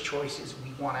first choice is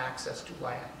we want access to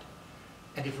land.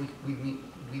 And if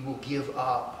we will give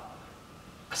up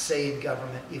a say in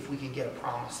government if we can get a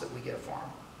promise that we get a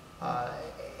farm.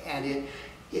 And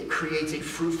it creates a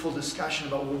fruitful discussion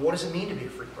about, well, what does it mean to be a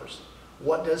free person?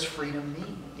 What does freedom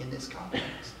mean in this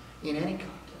context, in any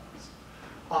context?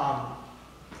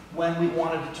 When we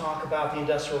wanted to talk about the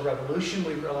Industrial Revolution,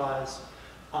 we realized,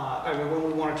 when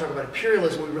we wanted to talk about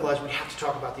imperialism, we realized we have to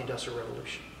talk about the Industrial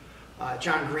Revolution.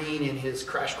 John Green, in his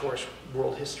Crash Course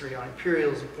World History on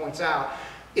Imperialism, points out,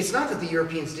 it's not that the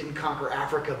Europeans didn't conquer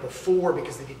Africa before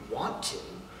because they didn't want to.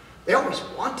 They always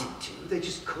wanted to, they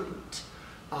just couldn't.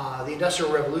 The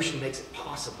Industrial Revolution makes it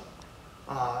possible.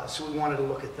 So we wanted to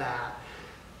look at that.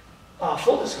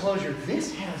 Full disclosure,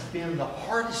 this has been the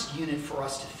hardest unit for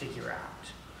us to figure out.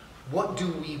 What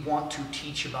do we want to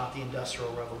teach about the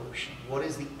Industrial Revolution? What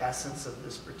is the essence of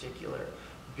this particular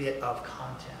bit of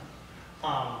content?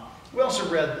 We also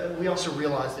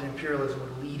realized that imperialism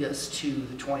would lead us to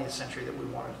the 20th century that we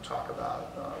wanted to talk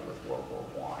about with World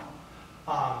War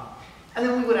I. And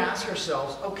then we would ask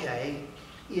ourselves, okay,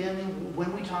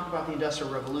 when we talk about the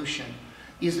Industrial Revolution,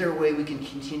 is there a way we can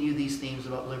continue these themes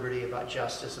about liberty, about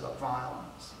justice, about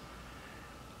violence?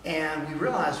 And we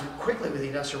realized quickly with the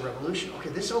Industrial Revolution,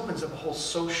 okay, this opens up a whole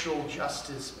social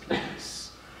justice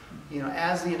piece. You know,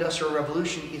 as the Industrial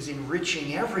Revolution is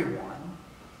enriching everyone,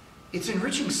 it's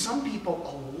enriching some people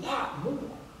a lot more.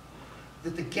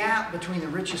 That the gap between the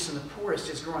richest and the poorest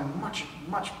is growing much,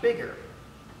 much bigger.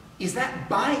 Is that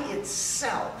by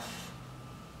itself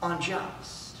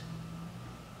unjust?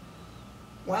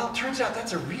 Well, it turns out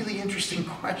that's a really interesting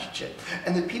question,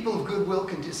 and that people of goodwill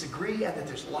can disagree, and that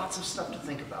there's lots of stuff to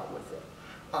think about with it.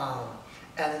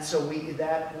 And so we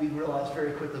realized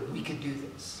very quickly we could do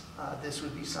this. This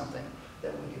would be something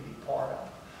that we could be part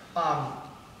of.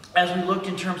 As we looked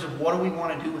in terms of what do we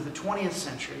want to do with the 20th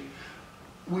century,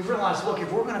 we realized, look,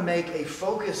 if we're going to make a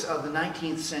focus of the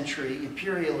 19th century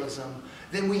imperialism,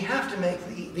 then we have to make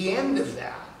the end of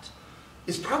that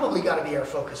is probably got to be our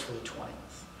focus for the 20th.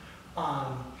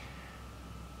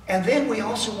 And then we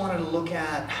also wanted to look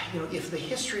at, you know, if the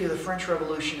history of the French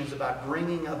Revolution is about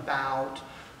bringing about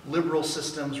liberal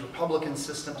systems, Republican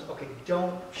systems, okay,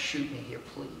 don't shoot me here,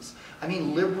 please. I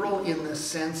mean liberal in the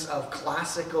sense of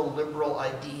classical liberal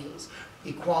ideas,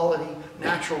 equality,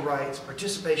 natural rights,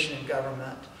 participation in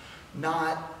government,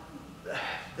 not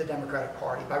the Democratic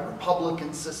Party. By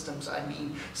Republican systems, I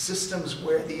mean systems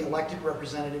where the elected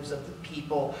representatives of the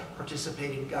people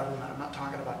participate in government. I'm not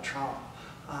talking about Trump.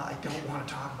 I don't want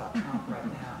to talk about Trump right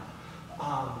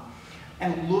now.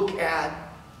 And look at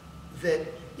that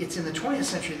it's in the 20th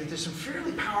century that there's some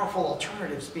fairly powerful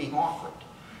alternatives being offered.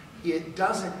 It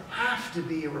doesn't have to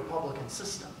be a Republican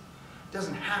system. It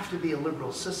doesn't have to be a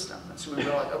liberal system. And so we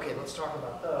realized, okay, let's talk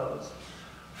about those.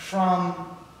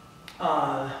 From,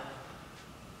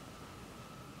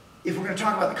 if we're going to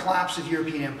talk about the collapse of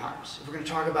European empires, if we're going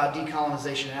to talk about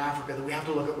decolonization in Africa, then we have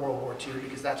to look at World War II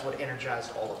because that's what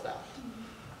energized all of that.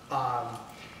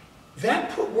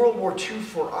 That put World War II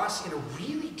for us in a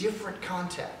really different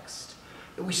context.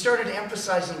 We started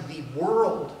emphasizing the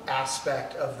world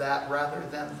aspect of that rather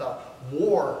than the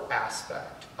war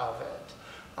aspect of it.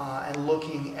 And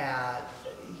looking at,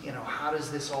 you know, how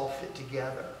does this all fit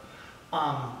together?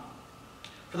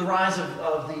 For the rise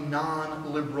of the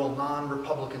non-liberal,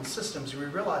 non-Republican systems, we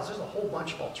realized there's a whole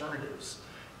bunch of alternatives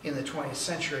in the 20th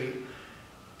century.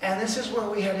 And this is where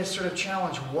we had to sort of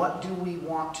challenge, what do we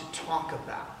want to talk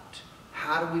about?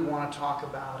 How do we want to talk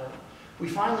about it? We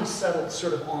finally settled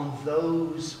sort of on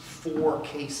those four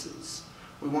cases.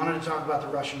 We wanted to talk about the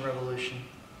Russian Revolution.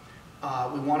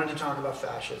 We wanted to talk about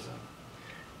fascism.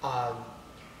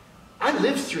 I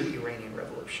lived through the Iranian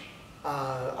Revolution.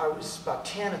 I was about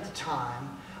 10 at the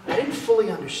time. I didn't fully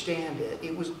understand it.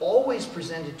 It was always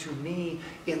presented to me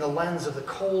in the lens of the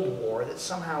Cold War, that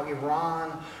somehow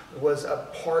Iran was a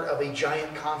part of a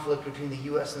giant conflict between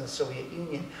the US and the Soviet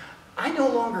Union. I no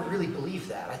longer really believe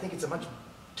that. I think it's a much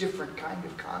different kind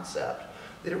of concept,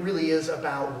 that it really is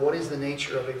about what is the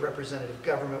nature of a representative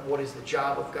government, what is the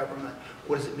job of government,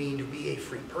 what does it mean to be a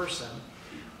free person.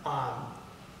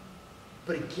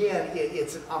 But again,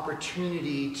 it's an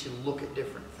opportunity to look at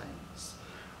different things.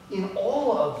 In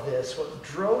all of this, what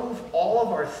drove all of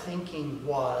our thinking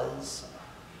was,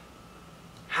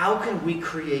 how can we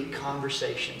create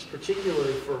conversations,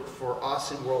 particularly for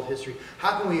us in world history,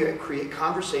 how can we create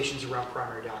conversations around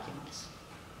primary documents?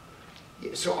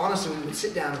 So honestly, we would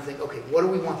sit down and think, okay, what do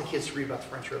we want the kids to read about the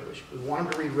French Revolution? We want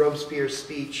them to read Robespierre's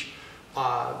speech,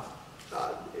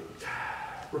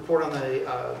 report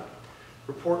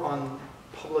on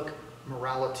public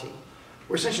morality,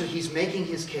 where essentially he's making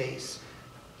his case.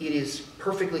 It is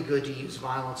perfectly good to use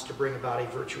violence to bring about a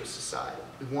virtuous society.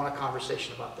 We want a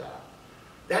conversation about that.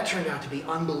 That turned out to be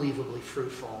unbelievably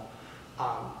fruitful.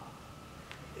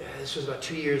 This was about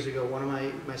 2 years ago. One of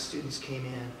my students came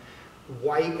in,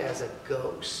 white as a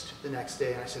ghost, the next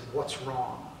day, and I said, "What's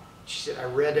wrong?" She said, "I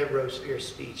read that Robespierre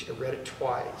speech. I read it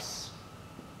twice.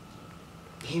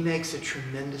 He makes a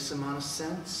tremendous amount of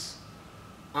sense.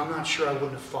 I'm not sure I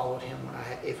wouldn't have followed him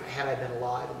had I been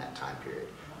alive in that time period."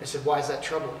 I said, "Why is that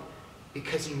troubling?"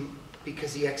 Because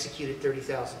he executed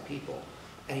 30,000 people,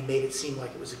 and he made it seem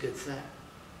like it was a good thing.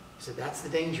 I said, "That's the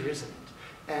danger, isn't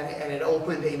it?" And it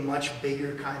opened a much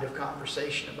bigger kind of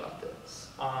conversation about this.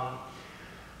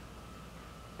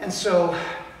 And so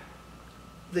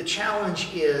the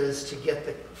challenge is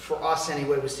for us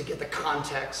anyway, was to get the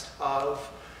context of,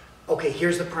 okay,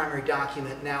 here's the primary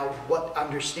document. Now, what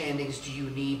understandings do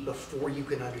you need before you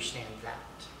can understand that?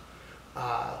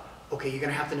 okay, you're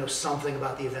going to have to know something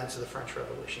about the events of the French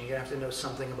Revolution. You're going to have to know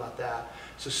something about that.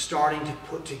 So starting to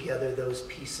put together those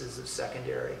pieces of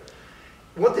secondary.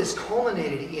 What this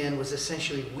culminated in was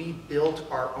essentially we built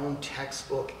our own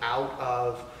textbook out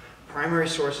of primary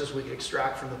sources we could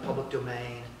extract from the public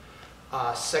domain,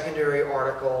 secondary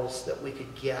articles that we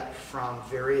could get from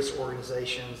various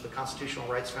organizations. The Constitutional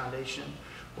Rights Foundation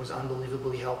was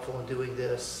unbelievably helpful in doing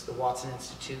this. The Watson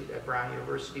Institute at Brown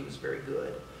University was very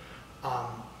good.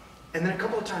 And then a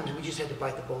couple of times we just had to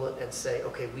bite the bullet and say,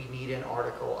 okay, we need an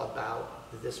article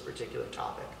about this particular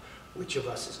topic. Which of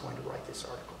us is going to write this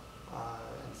article?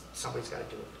 And somebody's got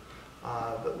to do it.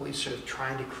 But we sort of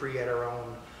trying to create our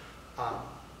own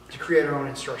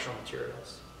instructional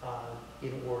materials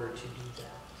in order to do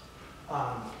that.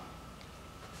 I'm going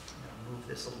to move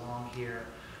this along here.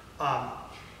 I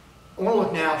want to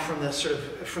look now from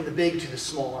the big to the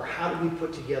smaller. How do we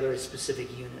put together a specific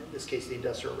unit? In this case, the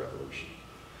Industrial Revolution.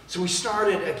 So we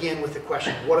started again with the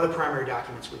question: what are the primary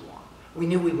documents we want? We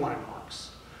knew we wanted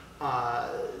Marx.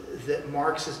 That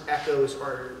Marx's echoes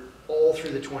are all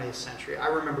through the 20th century. I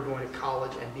remember going to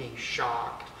college and being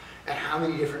shocked at how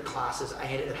many different classes I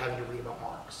ended up having to read about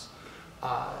Marx.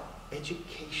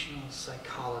 Educational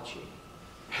psychology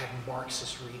had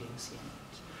Marxist readings in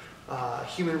it.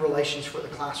 Human relations for the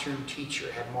classroom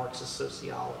teacher had Marxist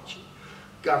sociology.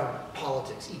 Government,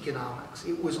 politics, economics,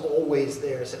 it was always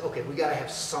there. Said, okay, we got to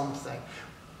have something.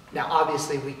 Now,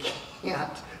 obviously, we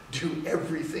can't do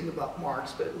everything about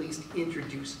Marx, but at least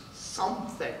introduce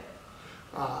something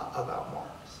about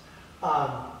Marx.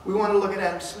 We want to look at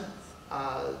Adam Smith,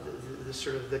 the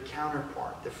sort of the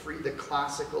counterpart, the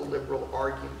classical liberal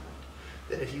argument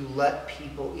that if you let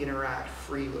people interact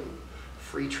freely,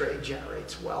 free trade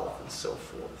generates wealth and so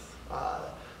forth.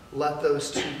 Let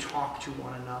those two talk to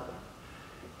one another.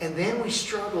 And then we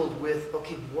struggled with,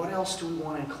 okay, what else do we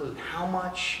want to include? How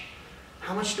much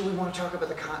do we want to talk about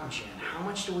the cotton gin? How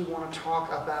much do we want to talk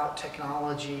about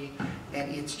technology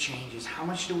and its changes? How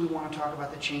much do we want to talk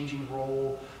about the changing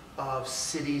role of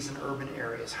cities and urban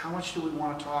areas? How much do we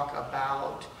want to talk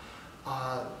about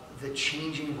the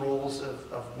changing roles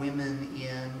of women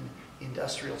in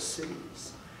industrial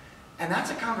cities? And that's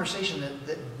a conversation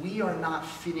that we are not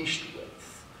finished with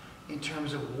in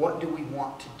terms of what do we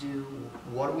want to do,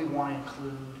 what do we want to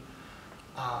include.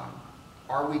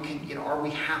 Are we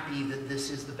happy that this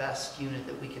is the best unit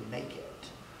that we can make it?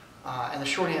 And the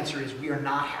short answer is we are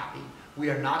not happy. We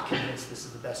are not convinced this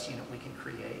is the best unit we can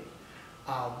create.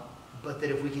 But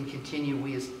that if we can continue,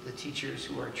 we as the teachers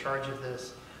who are in charge of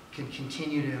this can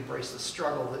continue to embrace the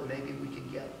struggle, that maybe we can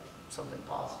get something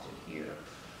positive here.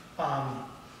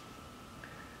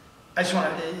 I just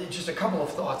want to, just a couple of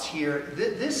thoughts here.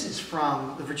 This is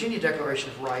from the Virginia Declaration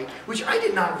of Right, which I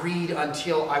did not read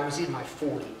until I was in my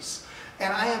 40s.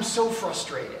 And I am so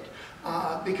frustrated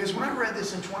because when I read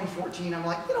this in 2014, I'm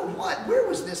like, you know what? Where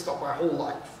was this thought my whole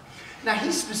life? Now,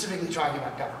 he's specifically talking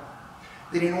about government.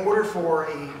 That in order for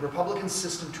a Republican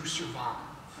system to survive,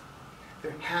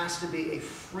 there has to be a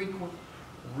frequent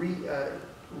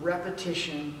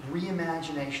repetition,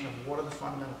 reimagination of what are the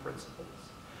fundamental principles.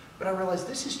 But I realize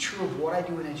this is true of what I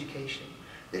do in education.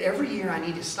 That every year I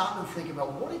need to stop and think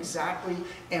about what exactly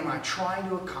am I trying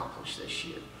to accomplish this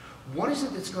year? What is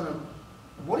it that's going to,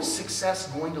 what is success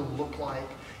going to look like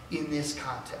in this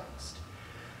context?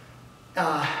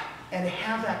 And to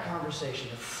have that conversation,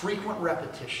 a frequent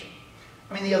repetition.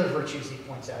 I mean, the other virtues he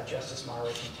points out, justice,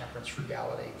 moderation, temperance,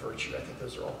 frugality, virtue, I think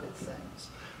those are all good things.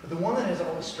 But the one that has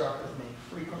always struck with me,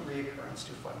 frequent reoccurrence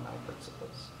to fundamental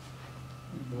principles.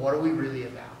 What are we really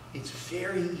about? It's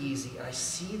very easy, and I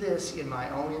see this in my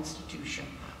own institution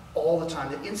all the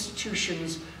time, that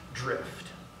institutions drift.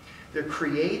 They're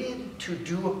created to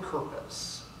do a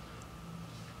purpose.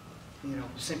 You know,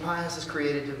 St. Pius is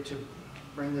created to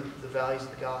bring the values of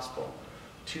the gospel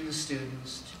to the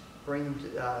students, to bring them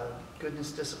to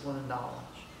goodness, discipline, and knowledge.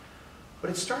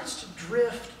 But it starts to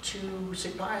drift to,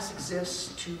 St. Pius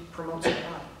exists to promote St.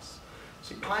 Pius.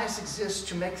 St. Pius exists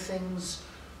to make things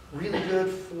really good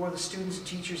for the students and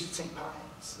teachers at St.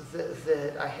 Pius.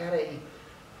 That I had a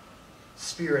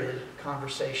spirited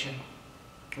conversation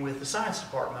with the science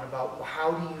department about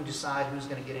how do you decide who's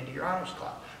going to get into your honors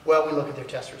club? Well, we look at their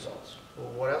test results. Well,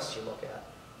 what else do you look at?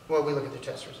 Well, we look at their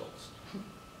test results.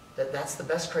 That's the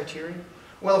best criteria?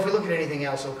 Well, if we look at anything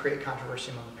else, it'll create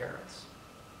controversy among the parents.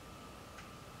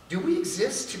 Do we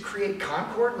exist to create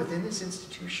concord within this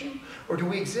institution? Or do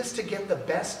we exist to get the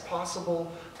best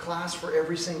possible class for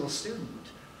every single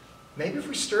student? Maybe if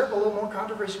we stir up a little more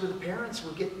controversy with the parents,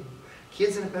 we'll get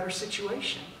kids in a better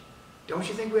situation. Don't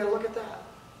you think we ought to look at that?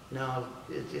 No,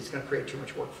 it's going to create too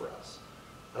much work for us.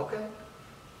 Okay.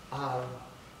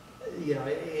 you know,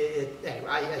 anyway,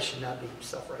 I should not be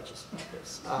self-righteous about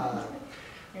this.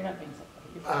 You're not being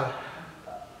self-righteous.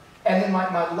 And then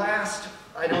my last,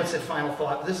 I know it said final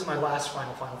thought, but this is my last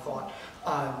final thought.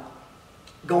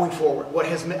 Going forward, what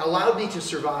has allowed me to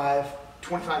survive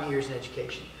 25 years in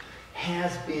education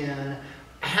has been,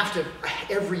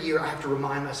 every year I have to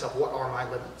remind myself, what are my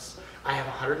limits? I have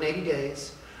 180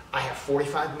 days, I have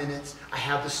 45 minutes, I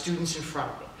have the students in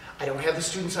front of me. I don't have the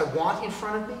students I want in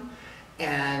front of me,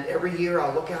 and every year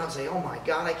I'll look out and say, oh my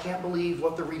God, I can't believe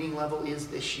what the reading level is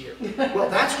this year. Well,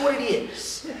 that's what it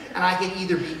is. And I can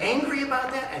either be angry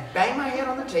about that and bang my head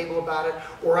on the table about it,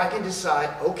 or I can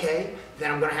decide, okay,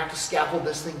 then I'm going to have to scaffold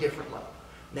this thing differently.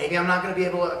 Maybe I'm not going to be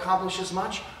able to accomplish as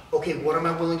much. Okay, what am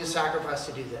I willing to sacrifice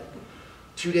to do that?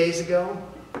 2 days ago,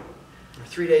 or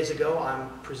 3 days ago, I'm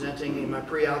presenting in my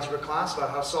pre-algebra class about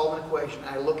how to solve an equation.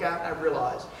 I look out and I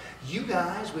realize, you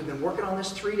guys, we've been working on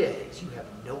this 3 days. You have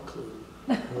no clue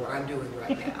what I'm doing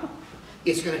right now.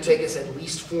 It's going to take us at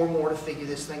least 4 more to figure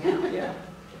this thing out. Yeah.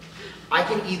 I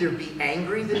can either be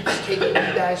angry that it's taking you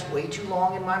guys way too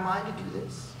long in my mind to do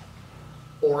this,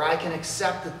 or I can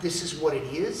accept that this is what it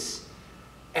is,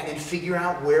 and then figure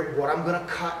out what I'm going to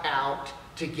cut out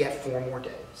to get 4 more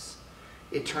days.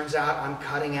 It turns out I'm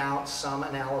cutting out some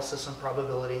analysis on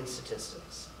probability and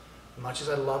statistics. As much as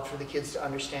I'd love for the kids to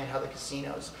understand how the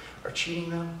casinos are cheating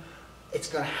them, it's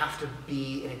going to have to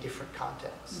be in a different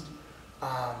context.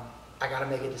 I got to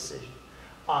make a decision.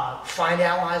 Find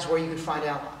allies where you can find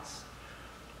allies.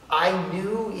 I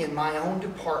knew in my own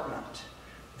department,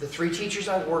 the 3 teachers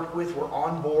I worked with were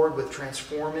on board with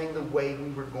transforming the way we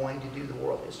were going to do the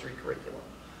world history curriculum.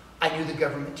 I knew the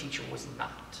government teacher was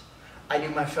not. I knew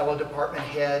my fellow department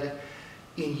head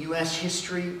in U.S.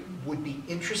 history would be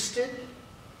interested,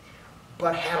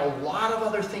 but had a lot of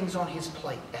other things on his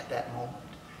plate at that moment,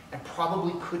 and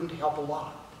probably couldn't help a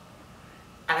lot.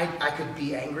 And I could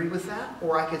be angry with that,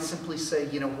 or I could simply say,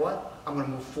 you know what, I'm going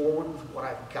to move forward with what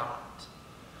I've got.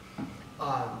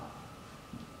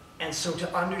 And so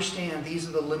to understand these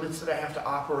are the limits that I have to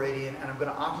operate in, and I'm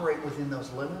going to operate within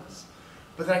those limits,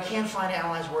 but that I can find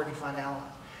allies where I can find allies.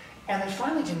 And then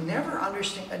finally, to never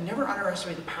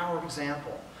underestimate the power of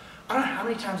example. I don't know how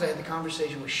many times I had the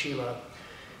conversation with Sheila.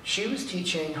 She was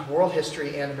teaching world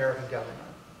history and American government.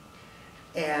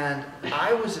 And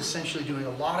I was essentially doing a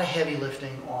lot of heavy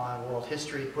lifting on world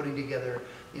history, putting together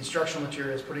the instructional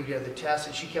materials, putting together the tests,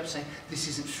 and she kept saying, this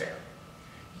isn't fair.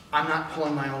 I'm not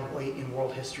pulling my own weight in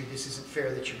world history. This isn't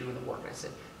fair that you're doing the work. And I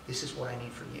said, this is what I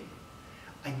need from you.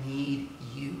 I need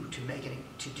you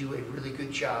to do a really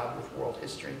good job with world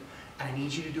history, and I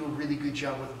need you to do a really good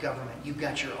job with government. You've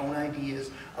got your own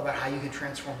ideas about how you can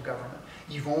transform government.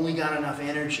 You've only got enough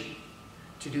energy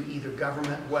to do either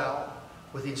government well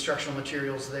with the instructional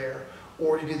materials there,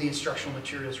 or to do the instructional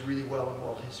materials really well in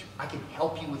world history. I can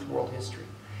help you with world history.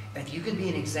 And if you can be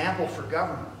an example for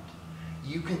government,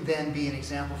 you can then be an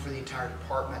example for the entire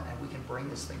department, and we can bring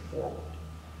this thing forward.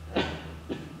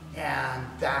 And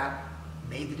that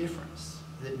made the difference.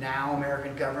 That now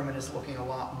American government is looking a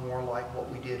lot more like what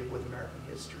we did with American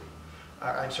history.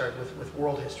 With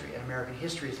world history, and American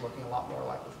history is looking a lot more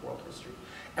like with world history.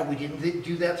 And we didn't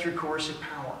do that through coercive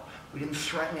power. We didn't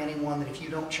threaten anyone that if you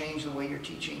don't change the way you're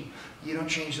teaching, you don't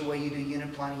change the way you do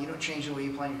unit planning, you don't change the way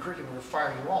you plan your curriculum, we're going to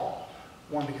fire you all.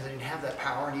 One, because I didn't have that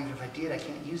power, and even if I did, I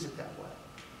can't use it that way.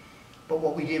 But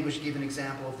what we did was give an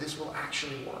example of this will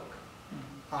actually work.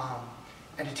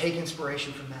 And to take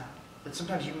inspiration from that. But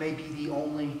sometimes you may be the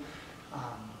only,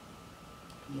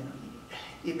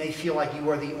 it may feel like you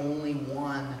are the only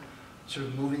one sort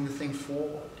of moving the thing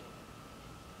forward.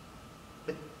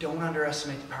 But don't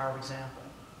underestimate the power of example.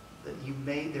 That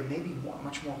there may be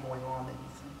much more going on than you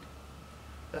think.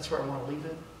 That's where I want to leave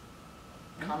it.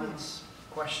 Comments,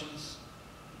 questions,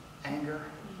 anger?